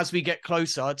 But then as we get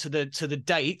closer to the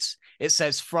date, it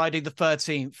says Friday the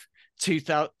 13th,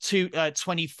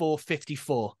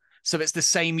 2454. So it's the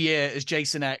same year as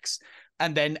Jason X.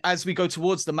 And then as we go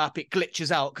towards the map, it glitches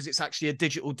out because it's actually a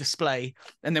digital display.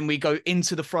 And then we go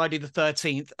into the Friday the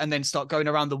 13th and then start going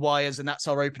around the wires. And that's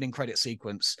our opening credit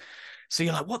sequence. So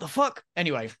you're like, what the fuck?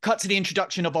 Anyway, cut to the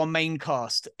introduction of our main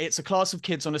cast. It's a class of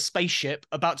kids on a spaceship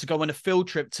about to go on a field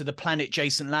trip to the planet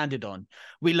Jason landed on.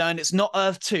 We learn it's not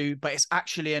Earth 2, but it's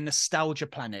actually a nostalgia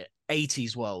planet,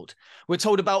 80s world. We're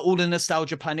told about all the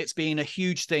nostalgia planets being a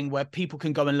huge thing where people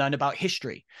can go and learn about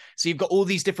history. So you've got all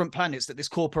these different planets that this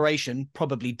corporation,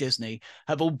 probably Disney,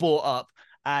 have all bought up.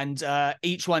 And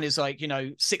each one is like,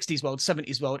 60s world,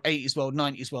 70s world, 80s world,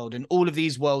 90s world. And all of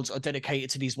these worlds are dedicated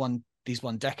to these one these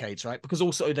one decades, right? Because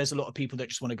also there's a lot of people that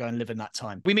just want to go and live in that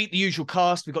time. We meet the usual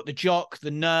cast. We've got the jock, the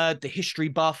nerd, the history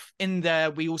buff. In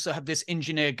there, we also have this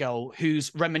engineer girl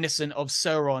who's reminiscent of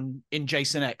Sauron in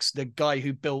Jason X, the guy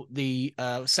who built the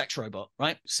sex robot,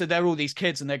 right? So they're all these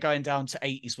kids and they're going down to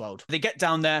 80s world. They get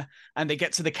down there and they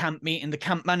get to the camp meeting. The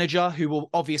camp manager, who will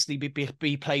obviously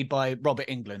be played by Robert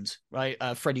Englund, right?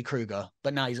 Freddy Krueger,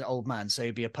 but now he's an old man, so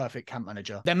he'd be a perfect camp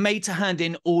manager. They're made to hand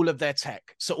in all of their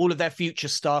tech, so all of their future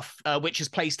stuff, which is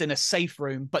placed in a safe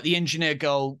room, but the engineer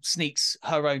girl sneaks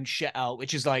her own shit out,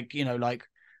 which is like, you know, like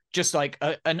just like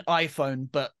an iPhone,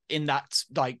 but in that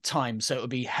like time, so it would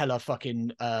be hella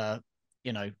fucking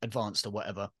you know, advanced or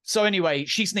whatever. So anyway,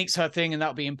 she sneaks her thing, and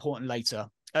that'll be important later.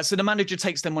 So the manager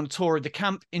takes them on a tour of the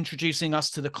camp, introducing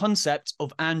us to the concept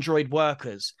of android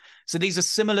workers. So these are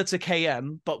similar to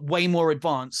KM, but way more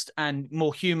advanced and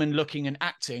more human looking and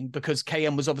acting, because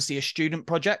KM was obviously a student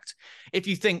project. If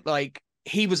you think like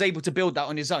he was able to build that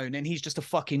on his own and he's just a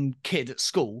fucking kid at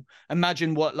school,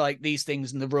 imagine what like these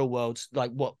things in the real world,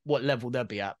 like what level they'll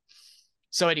be at.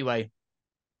 So anyway,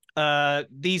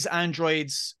 these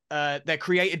androids, they're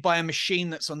created by a machine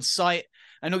that's on site,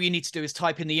 and all you need to do is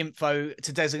type in the info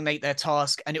to designate their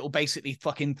task, and it will basically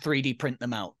fucking 3D print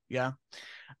them out. Yeah.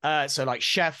 So like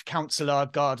chef, counselor,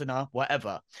 gardener,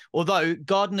 whatever. Although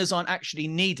gardeners aren't actually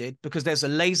needed because there's a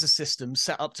laser system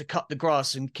set up to cut the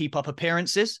grass and keep up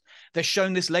appearances. They're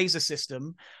shown this laser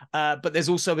system, but there's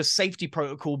also a safety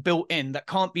protocol built in that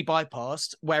can't be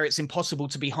bypassed, where it's impossible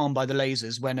to be harmed by the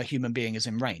lasers when a human being is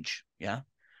in range. Yeah.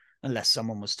 Unless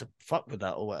someone was to fuck with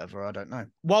that or whatever, I don't know.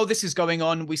 While this is going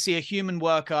on, we see a human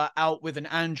worker out with an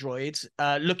android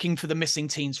looking for the missing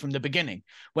teens from the beginning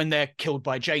when they're killed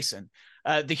by Jason.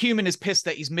 The human is pissed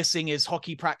that he's missing his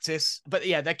hockey practice. But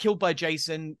yeah, they're killed by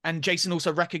Jason. And Jason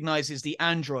also recognizes the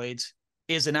android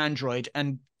is an android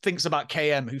and thinks about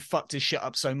KM, who fucked his shit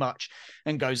up so much,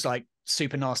 and goes like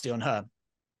super nasty on her.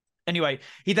 Anyway,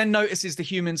 he then notices the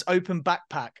human's open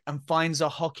backpack and finds a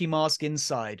hockey mask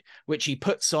inside, which he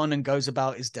puts on and goes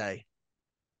about his day.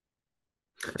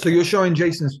 So you're showing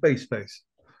Jason's face.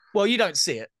 Well, you don't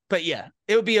see it, but yeah,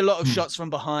 it would be a lot of shots from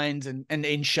behind and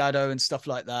in shadow and stuff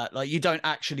like that. Like you don't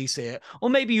actually see it, or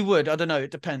maybe you would. I don't know.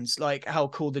 It depends, like how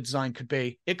cool the design could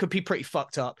be. It could be pretty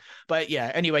fucked up, but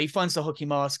yeah. Anyway, he finds the hockey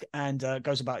mask and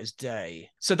goes about his day.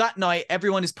 So that night,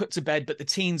 everyone is put to bed, but the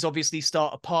teens obviously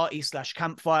start a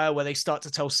party/campfire where they start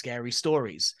to tell scary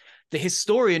stories. The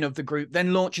historian of the group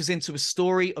then launches into a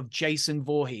story of Jason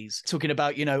Voorhees, talking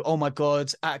about, you know, oh my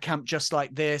God, at a camp just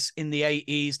like this in the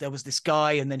 80s, there was this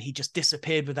guy and then he just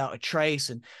disappeared without a trace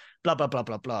and blah, blah, blah,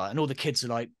 blah, blah. And all the kids are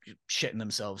like shitting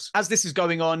themselves. As this is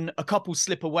going on, a couple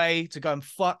slip away to go and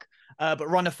fuck, but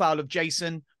run afoul of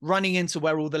Jason, running into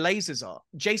where all the lasers are.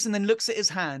 Jason then looks at his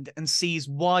hand and sees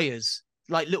wires,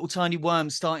 like little tiny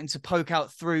worms starting to poke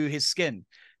out through his skin.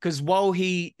 Because while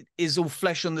he is all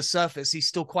flesh on the surface, he's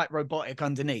still quite robotic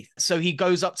underneath. So he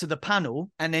goes up to the panel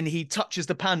and then he touches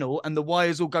the panel and the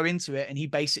wires all go into it. And he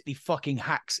basically fucking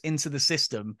hacks into the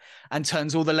system and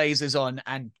turns all the lasers on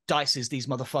and dices these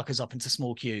motherfuckers up into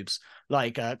small cubes,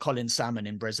 like Colin Salmon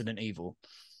in Resident Evil.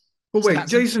 But wait,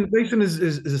 Jason is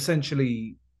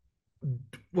essentially,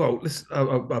 well,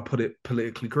 I'll put it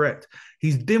politically correct.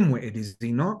 He's dim-witted, is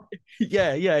he not?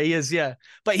 Yeah, he is, yeah.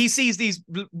 But he sees these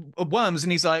worms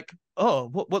and he's like, oh,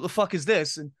 what the fuck is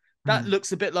this? And that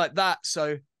looks a bit like that.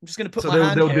 So I'm just going to put my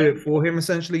hand they'll here. do it for him,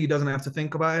 essentially. He doesn't have to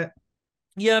think about it.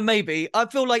 Yeah, maybe. I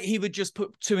feel like he would just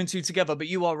put two and two together, but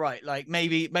you are right. Like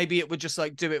maybe it would just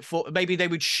like do it for, maybe they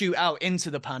would shoot out into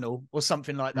the panel or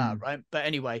something like that, right? But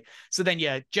anyway, so then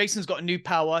yeah, Jason's got a new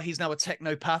power. He's now a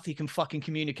technopath. He can fucking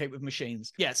communicate with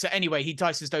machines. Yeah, so anyway, he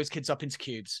dices those kids up into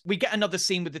cubes. We get another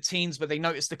scene with the teens where they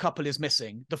notice the couple is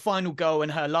missing. The final girl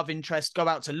and her love interest go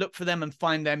out to look for them and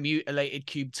find their mutilated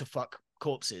cube to fuck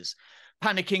corpses,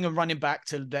 panicking and running back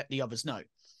to let the others know.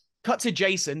 Cut to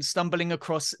Jason stumbling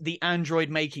across the android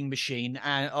making machine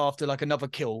and after like another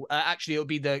kill. Actually, it'll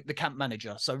be the camp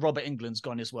manager. So Robert Englund's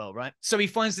gone as well, right? So he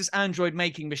finds this android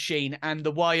making machine and the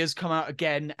wires come out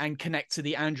again and connect to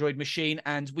the android machine.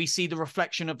 And we see the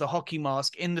reflection of the hockey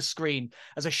mask in the screen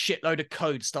as a shitload of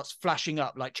code starts flashing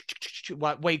up like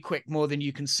way quick, more than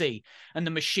you can see. And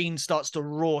the machine starts to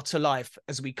roar to life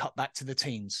as we cut back to the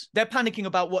teens. They're panicking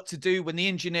about what to do when the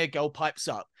engineer girl pipes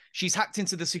up. She's hacked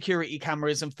into the security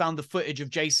cameras and found the footage of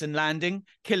Jason landing,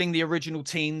 killing the original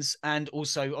teens, and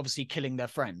also obviously killing their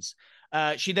friends.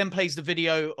 She then plays the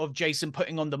video of Jason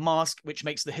putting on the mask, which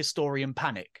makes the historian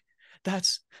panic.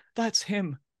 That's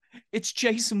him. It's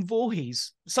Jason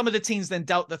Voorhees. Some of the teens then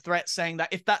doubt the threat, saying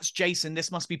that if that's Jason, this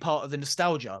must be part of the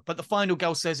nostalgia. But the final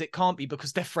girl says it can't be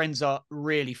because their friends are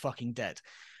really fucking dead.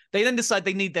 They then decide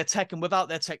they need their tech, and without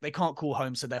their tech, they can't call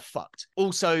home, so they're fucked.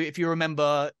 Also, if you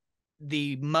remember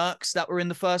the mercs that were in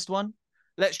the first one,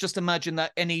 let's just imagine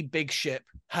that any big ship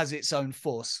has its own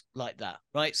force like that,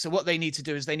 right? So what they need to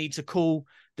do is they need to call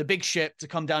the big ship to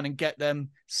come down and get them,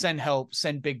 send help,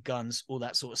 send big guns, all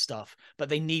that sort of stuff. But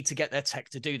they need to get their tech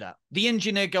to do that. The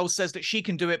engineer girl says that she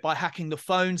can do it by hacking the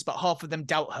phones, but half of them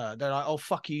doubt her. They're like, oh,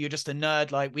 fuck you, you're just a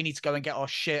nerd. Like, we need to go and get our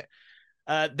shit.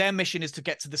 Their mission is to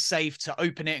get to the safe, to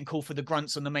open it and call for the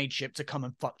grunts on the main ship to come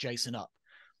and fuck Jason up.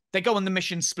 They go on the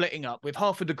mission splitting up, with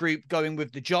half of the group going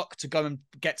with the jock to go and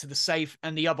get to the safe,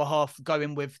 and the other half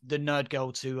going with the nerd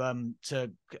girl to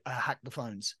hack the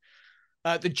phones.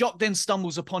 The jock then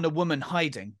stumbles upon a woman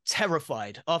hiding,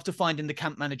 terrified, after finding the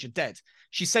camp manager dead.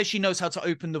 She says she knows how to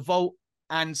open the vault,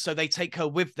 and so they take her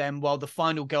with them while the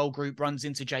final girl group runs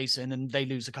into Jason, and they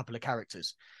lose a couple of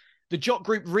characters. The jock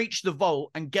group reach the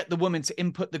vault and get the woman to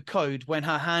input the code when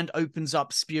her hand opens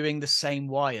up, spewing the same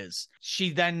wires.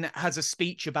 She then has a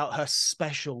speech about her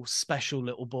special, special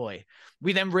little boy.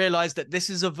 We then realize that this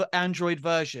is an android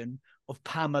version of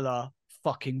Pamela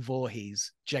fucking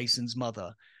Voorhees, Jason's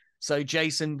mother. So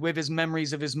Jason, with his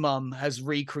memories of his mum, has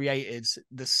recreated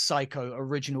the psycho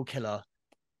original killer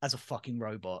as a fucking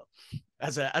robot,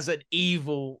 as an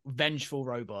evil, vengeful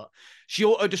robot. She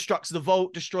auto-destructs the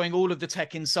vault, destroying all of the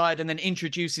tech inside, and then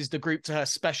introduces the group to her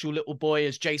special little boy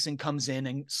as Jason comes in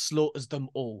and slaughters them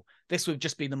all. This would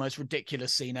just be the most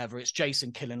ridiculous scene ever. It's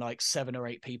Jason killing like 7 or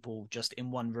 8 people just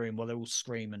in one room while they all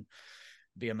scream, and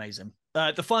be amazing.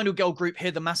 The final girl group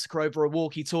hear the massacre over a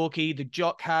walkie-talkie. The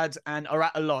jock had and are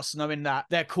at a loss, knowing that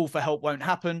their call for help won't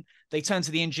happen. They turn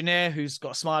to the engineer, who's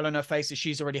got a smile on her face as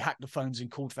she's already hacked the phones and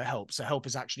called for help, so help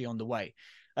is actually on the way.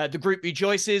 The group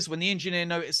rejoices when the engineer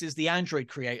notices the android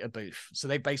creator booth. So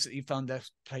they basically found their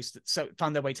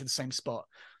way to the same spot.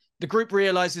 The group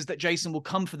realizes that Jason will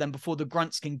come for them before the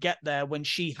grunts can get there when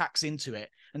she hacks into it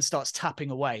and starts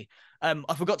tapping away.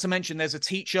 I forgot to mention there's a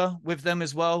teacher with them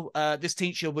as well. This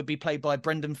teacher would be played by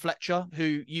Brendan Fletcher,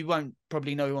 who you won't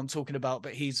probably know who I'm talking about,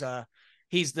 but he's the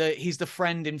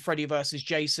friend in Freddy versus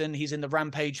Jason. He's in the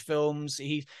Rampage films.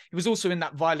 He was also in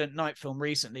that Violent Night film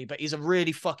recently, but he's a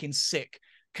really fucking sick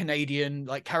Canadian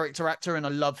like character actor, and I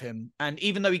love him. And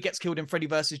even though he gets killed in Freddy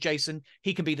versus Jason,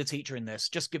 he can be the teacher in this.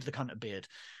 Just give the cunt a beard.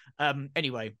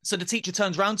 Anyway, so the teacher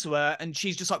turns around to her and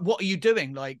she's just like, what are you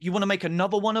doing? Like, you want to make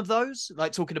another one of those?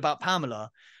 Like, talking about Pamela.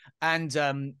 And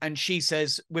she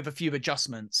says, with a few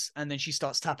adjustments, and then she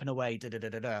starts tapping away.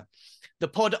 The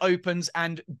pod opens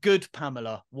and good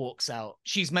Pamela walks out.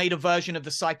 She's made a version of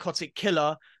the psychotic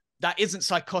killer that isn't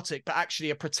psychotic, but actually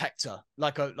a protector,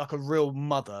 like a real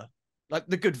mother. Like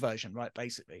the good version, right?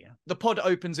 Basically, yeah. The pod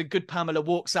opens and good Pamela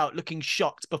walks out looking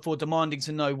shocked before demanding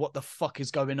to know what the fuck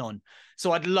is going on.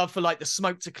 So I'd love for like the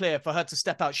smoke to clear, for her to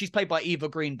step out. She's played by Eva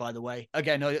Green, by the way.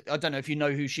 Again, I don't know if you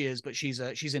know who she is, but she's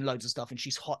in loads of stuff and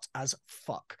she's hot as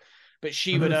fuck. But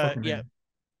she would, yeah,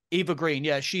 Eva Green,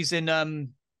 yeah, she's in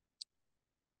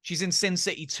Sin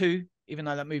City 2, even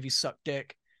though that movie sucked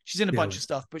dick. She's in a bunch of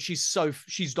stuff, but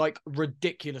she's like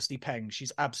ridiculously peng.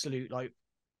 She's absolute like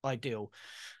ideal.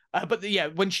 But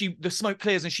when the smoke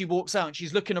clears and she walks out and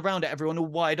she's looking around at everyone all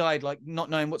wide-eyed, like not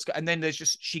knowing what's going on. And then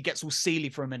she gets all Sealy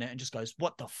for a minute and just goes,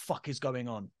 what the fuck is going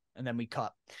on? And then we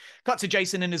cut to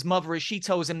Jason and his mother as she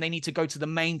tells him they need to go to the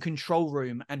main control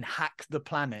room and hack the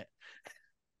planet,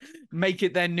 make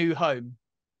it their new home.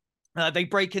 They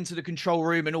break into the control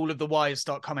room and all of the wires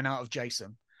start coming out of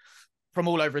Jason from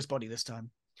all over his body this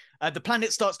time. The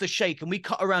planet starts to shake and we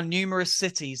cut around numerous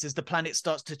cities as the planet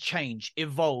starts to change,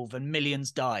 evolve, and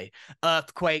millions die.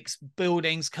 Earthquakes,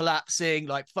 buildings collapsing,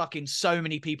 like fucking so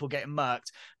many people getting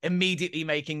murked, immediately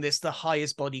making this the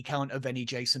highest body count of any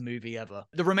Jason movie ever.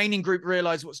 The remaining group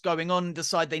realize what's going on and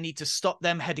decide they need to stop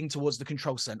them heading towards the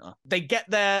control center. They get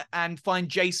there and find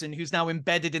Jason, who's now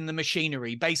embedded in the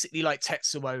machinery, basically like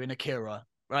Tetsuo in Akira,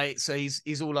 right? So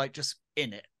he's all like just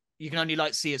in it. You can only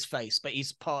like see his face, but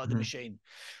he's part of the machine.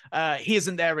 He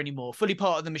isn't there anymore, fully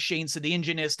part of the machine. So the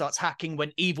engineer starts hacking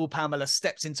when evil Pamela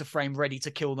steps into frame, ready to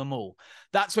kill them all.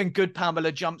 That's when good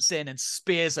Pamela jumps in and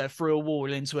spears her through a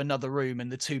wall into another room,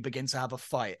 and the two begin to have a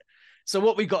fight. So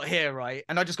what we got here, right?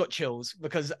 And I just got chills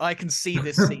because I can see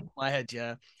this scene in my head.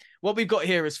 Yeah. What we've got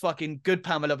here is fucking good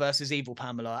Pamela versus evil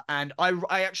Pamela. And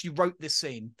I actually wrote this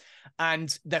scene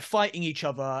and they're fighting each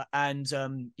other. And,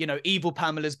 evil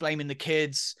Pamela's blaming the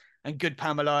kids. And good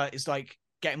Pamela is like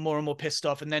getting more and more pissed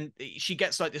off. And then she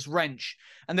gets like this wrench.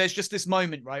 And there's just this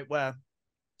moment, right, where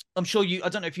I'm sure I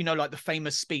don't know if you know, like the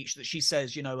famous speech that she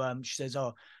says, she says,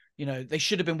 oh, you know, they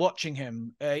should have been watching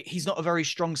him. He's not a very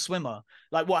strong swimmer.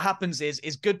 Like what happens is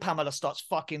good Pamela starts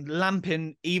fucking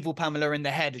lamping evil Pamela in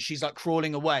the head as she's like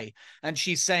crawling away. And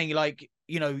she's saying like,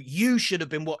 you know, you should have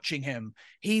been watching him.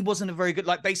 He wasn't a very good,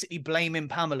 like basically blaming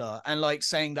Pamela and like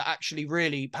saying that actually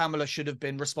really Pamela should have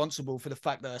been responsible for the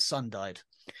fact that her son died.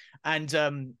 And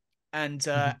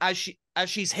as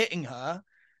she's hitting her,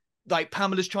 like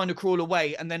Pamela's trying to crawl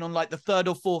away, and then on like the third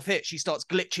or fourth hit, she starts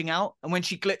glitching out. And when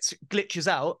she glitches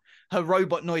out, her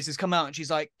robot noises come out, and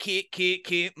she's like,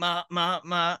 "Kit, ma, ma,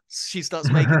 ma." She starts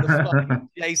making the fucking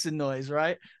Jason noise,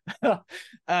 right?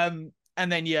 And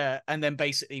then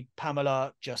basically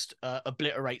Pamela just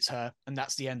obliterates her, and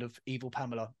that's the end of evil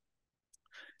Pamela.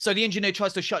 So the engineer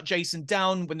tries to shut Jason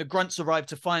down when the grunts arrive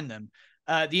to find them.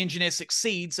 The engineer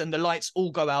succeeds and the lights all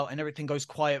go out and everything goes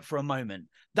quiet for a moment.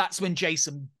 That's when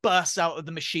Jason bursts out of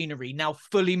the machinery, now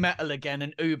fully metal again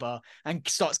and Uber, and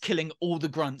starts killing all the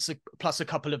grunts plus a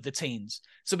couple of the teens.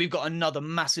 So we've got another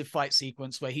massive fight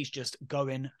sequence where he's just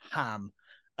going ham.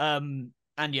 And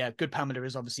yeah, good Pamela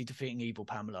is obviously defeating evil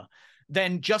Pamela.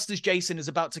 Then just as Jason is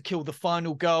about to kill the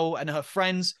final girl and her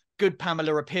friends, good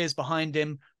Pamela appears behind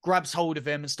him, grabs hold of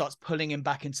him and starts pulling him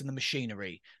back into the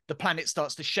machinery. The planet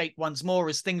starts to shake once more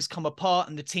as things come apart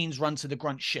and the teens run to the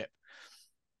grunt ship.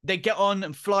 They get on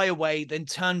and fly away, then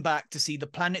turn back to see the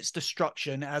planet's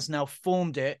destruction has now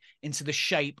formed it into the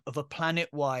shape of a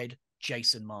planet-wide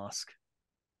Jason mask.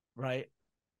 Right?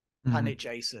 Planet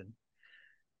Jason.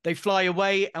 They fly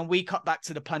away and we cut back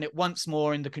to the planet once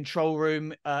more in the control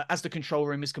room as the control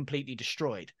room is completely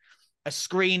destroyed. A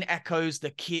screen echoes the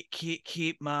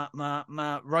keep,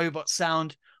 ma, robot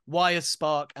sound, wires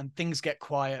spark, and things get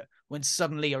quiet when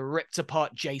suddenly a ripped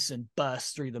apart Jason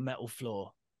bursts through the metal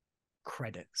floor.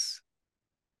 Credits.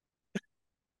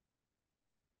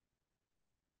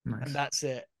 Nice. And that's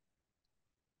it.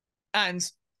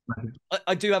 And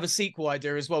I do have a sequel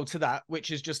idea as well to that,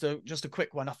 which is just a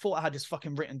quick one. I thought I had this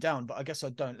fucking written down, but I guess I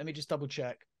don't. Let me just double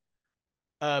check.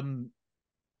 I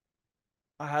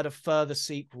had a further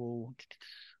sequel.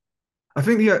 I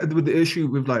think with the issue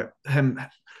with like him,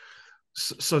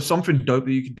 so something dope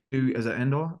that you could do as an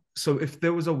ender. So if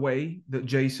there was a way that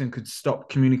Jason could stop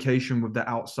communication with the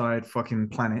outside fucking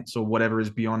planets or whatever is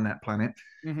beyond that planet,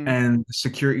 and the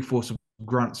security force of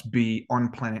grunts be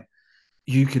on planet,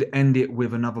 you could end it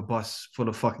with another bus full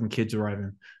of fucking kids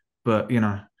arriving. But you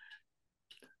know,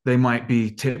 they might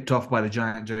be tipped off by the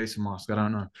giant Jason mask. I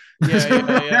don't know.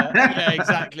 Yeah,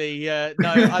 exactly. Yeah,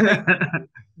 no, I think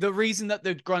the reason that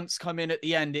the grunts come in at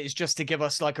the end is just to give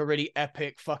us like a really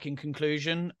epic fucking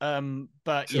conclusion.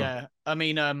 But sure. Yeah, I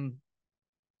mean,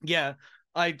 yeah,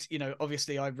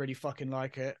 obviously I really fucking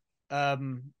like it.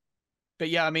 But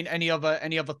yeah, I mean, any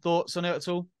other thoughts on it at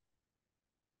all?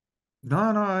 No,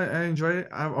 I enjoy it.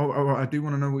 I do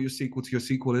want to know what your sequel to your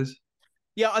sequel is.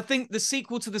 Yeah, I think the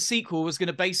sequel to the sequel was going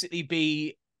to basically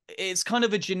be, it's kind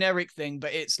of a generic thing,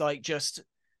 but it's like just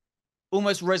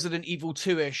almost Resident Evil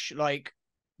 2-ish, like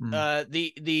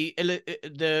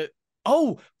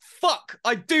oh fuck,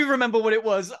 I do remember what it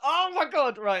was. Oh my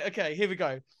god, right, okay, here we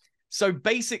go. So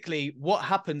basically what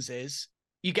happens is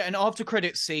you get an after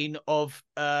credit scene of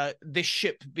this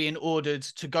ship being ordered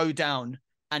to go down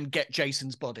and get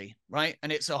Jason's body, right?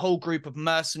 And it's a whole group of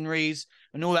mercenaries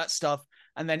and all that stuff.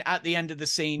 And then at the end of the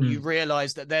scene, you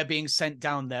realize that they're being sent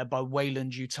down there by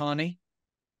Weyland-Yutani,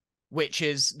 which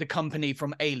is the company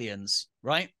from Aliens,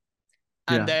 right?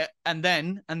 And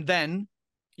then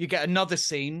you get another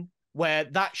scene where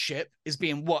that ship is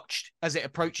being watched as it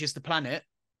approaches the planet,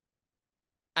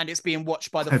 and it's being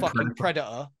watched by the fucking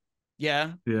Predator.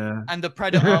 Yeah. Yeah. And the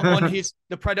Predator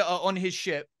on his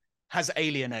ship has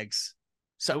alien eggs.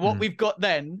 So what we've got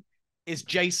then is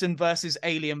Jason versus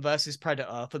Alien versus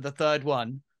Predator for the third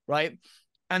one, right?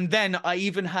 And then I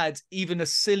even had a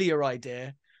sillier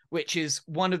idea, which is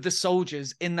one of the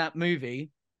soldiers in that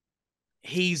movie,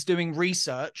 he's doing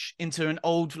research into an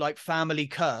old like family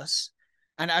curse.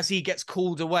 And as he gets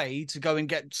called away to go and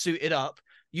get suited up,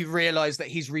 you realize that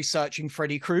he's researching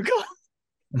Freddy Krueger.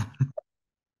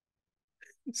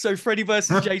 So Freddy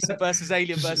versus Jason versus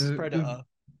Alien versus Predator.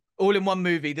 All in one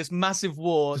movie, this massive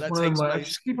war that takes place. I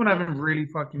just keep on having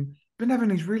been having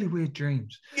these really weird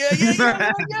dreams. Yeah,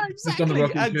 exactly.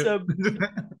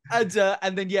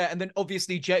 And then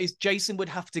obviously Jason would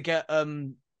have to get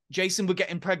Jason would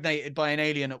get impregnated by an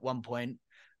alien at one point,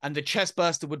 and the chest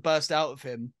burster would burst out of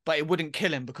him, but it wouldn't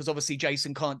kill him because obviously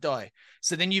Jason can't die.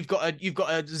 So then you've got a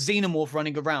xenomorph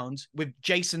running around with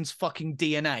Jason's fucking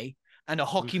DNA and a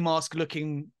hockey mask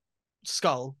looking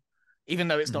skull. Even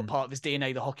though it's not part of his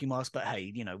DNA, the hockey mask, but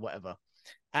hey, whatever.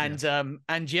 And so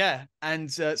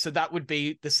that would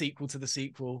be the sequel to the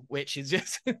sequel, which is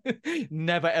just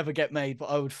never ever get made, but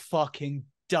I would fucking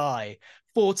die.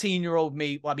 14-year-old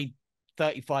me, well, I mean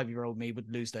 35-year-old me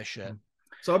would lose their shit.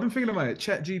 So I've been thinking about it.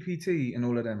 ChatGPT and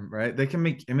all of them, right? They can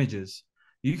make images.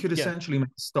 You could essentially make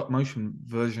a stop motion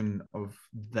version of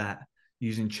that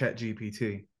using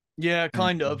ChatGPT. Yeah,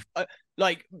 kind of.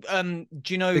 Do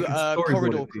you know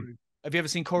Corridor Crew? Have you ever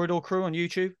seen Corridor Crew on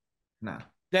YouTube? Nah.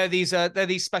 They're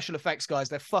these special effects guys.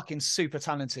 They're fucking super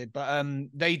talented, but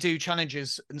they do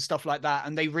challenges and stuff like that.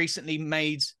 And they recently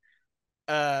made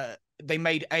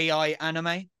AI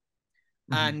anime.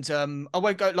 And I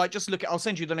won't go just look at. I'll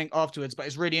send you the link afterwards, but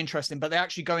it's really interesting. But they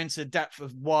actually go into depth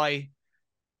of why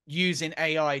using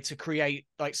AI to create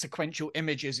like sequential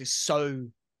images is so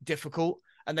difficult,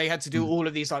 and they had to do all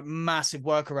of these like massive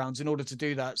workarounds in order to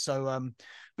do that. So,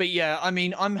 but yeah, I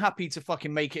mean, I'm happy to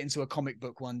fucking make it into a comic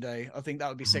book one day. I think that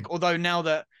would be sick. Although now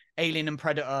that Alien and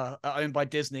Predator are owned by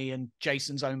Disney and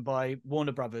Jason's owned by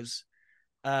Warner Brothers,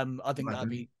 I think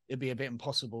it'd be a bit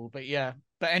impossible. But yeah,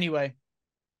 but anyway.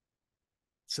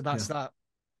 So that's that.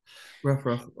 Rough.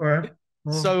 All right.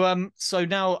 Well. So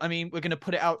now, I mean, we're going to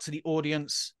put it out to the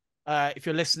audience. If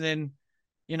you're listening,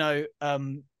 I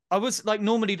was like,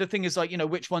 normally the thing is like,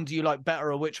 which one do you like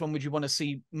better or which one would you want to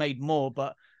see made more?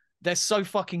 But they're so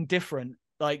fucking different.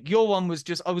 Like your one was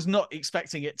just, I was not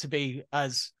expecting it to be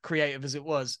as creative as it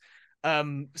was.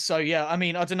 So yeah, I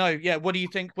mean, I don't know. Yeah. What do you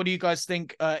think? What do you guys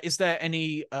think? Is there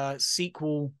any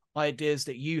sequel ideas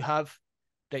that you have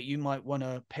that you might want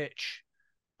to pitch?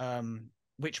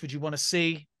 Which would you want to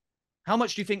see? How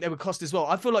much do you think they would cost as well?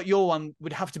 I feel like your one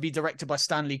would have to be directed by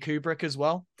Stanley Kubrick as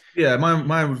well. Yeah,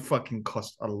 mine would fucking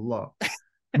cost a lot.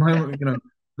 Mine,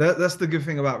 that's the good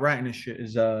thing about writing this shit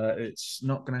is it's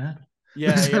not gonna happen.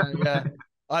 Yeah.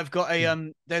 I've got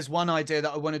there's one idea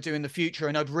that I want to do in the future,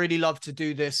 and I'd really love to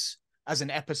do this as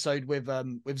an episode with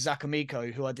Zach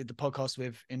Amico, who I did the podcast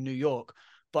with in New York.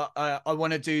 But I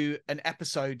want to do an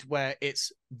episode where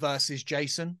it's versus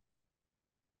Jason.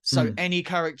 So any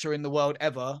character in the world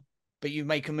ever, but you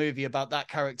make a movie about that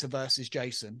character versus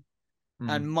Jason.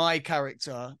 And my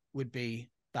character would be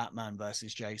Batman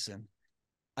versus Jason.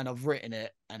 And I've written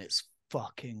it and it's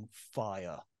fucking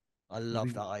fire. I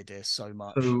love that idea so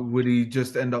much. So would he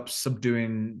just end up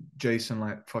subduing Jason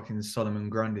like fucking Solomon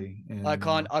Grundy? I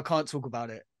can't talk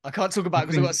about it. I can't talk about it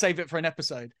because I've got to save it for an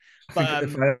episode. But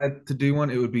if I had to do one,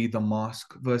 it would be The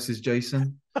Mask versus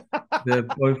Jason. They're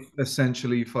both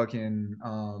essentially fucking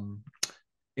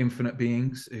infinite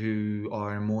beings who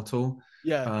are immortal.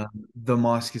 Yeah. The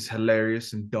Mask is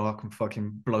hilarious and dark and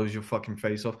fucking blows your fucking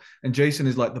face off. And Jason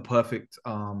is like the perfect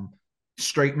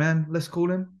straight man, let's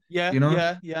call him.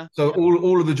 Yeah. Yeah. So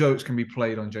all of the jokes can be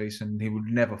played on Jason. He would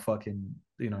never fucking,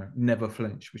 never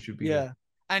flinch, which would be good.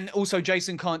 And also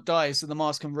Jason can't die, so the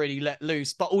Mask can really let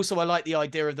loose. But also I like the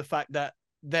idea of the fact that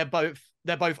they're both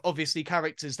obviously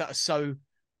characters that are so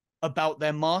about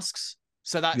their masks.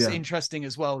 So that's interesting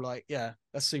as well. Like, yeah,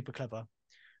 that's super clever.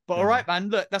 But all right, man,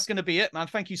 look, that's going to be it, man.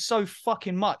 Thank you so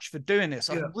fucking much for doing this.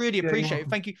 I really appreciate it.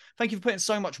 Thank you for putting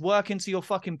so much work into your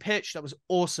fucking pitch. That was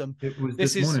awesome. It was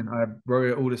this morning. I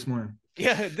wrote it all this morning.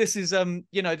 Yeah, this is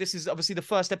this is obviously the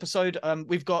first episode.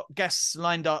 We've got guests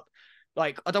lined up.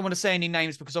 Like, I don't want to say any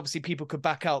names because obviously people could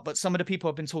back out, but some of the people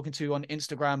I've been talking to on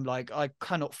Instagram, like, I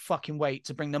cannot fucking wait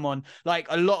to bring them on. Like,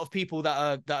 a lot of people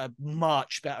that are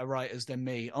much better writers than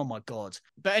me. Oh my God.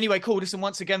 But anyway, cool. Listen,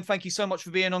 once again, thank you so much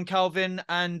for being on, Calvin.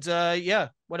 And where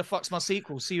the fuck's my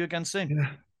sequel? See you again soon. Yeah.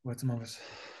 What's my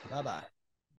Bye-bye.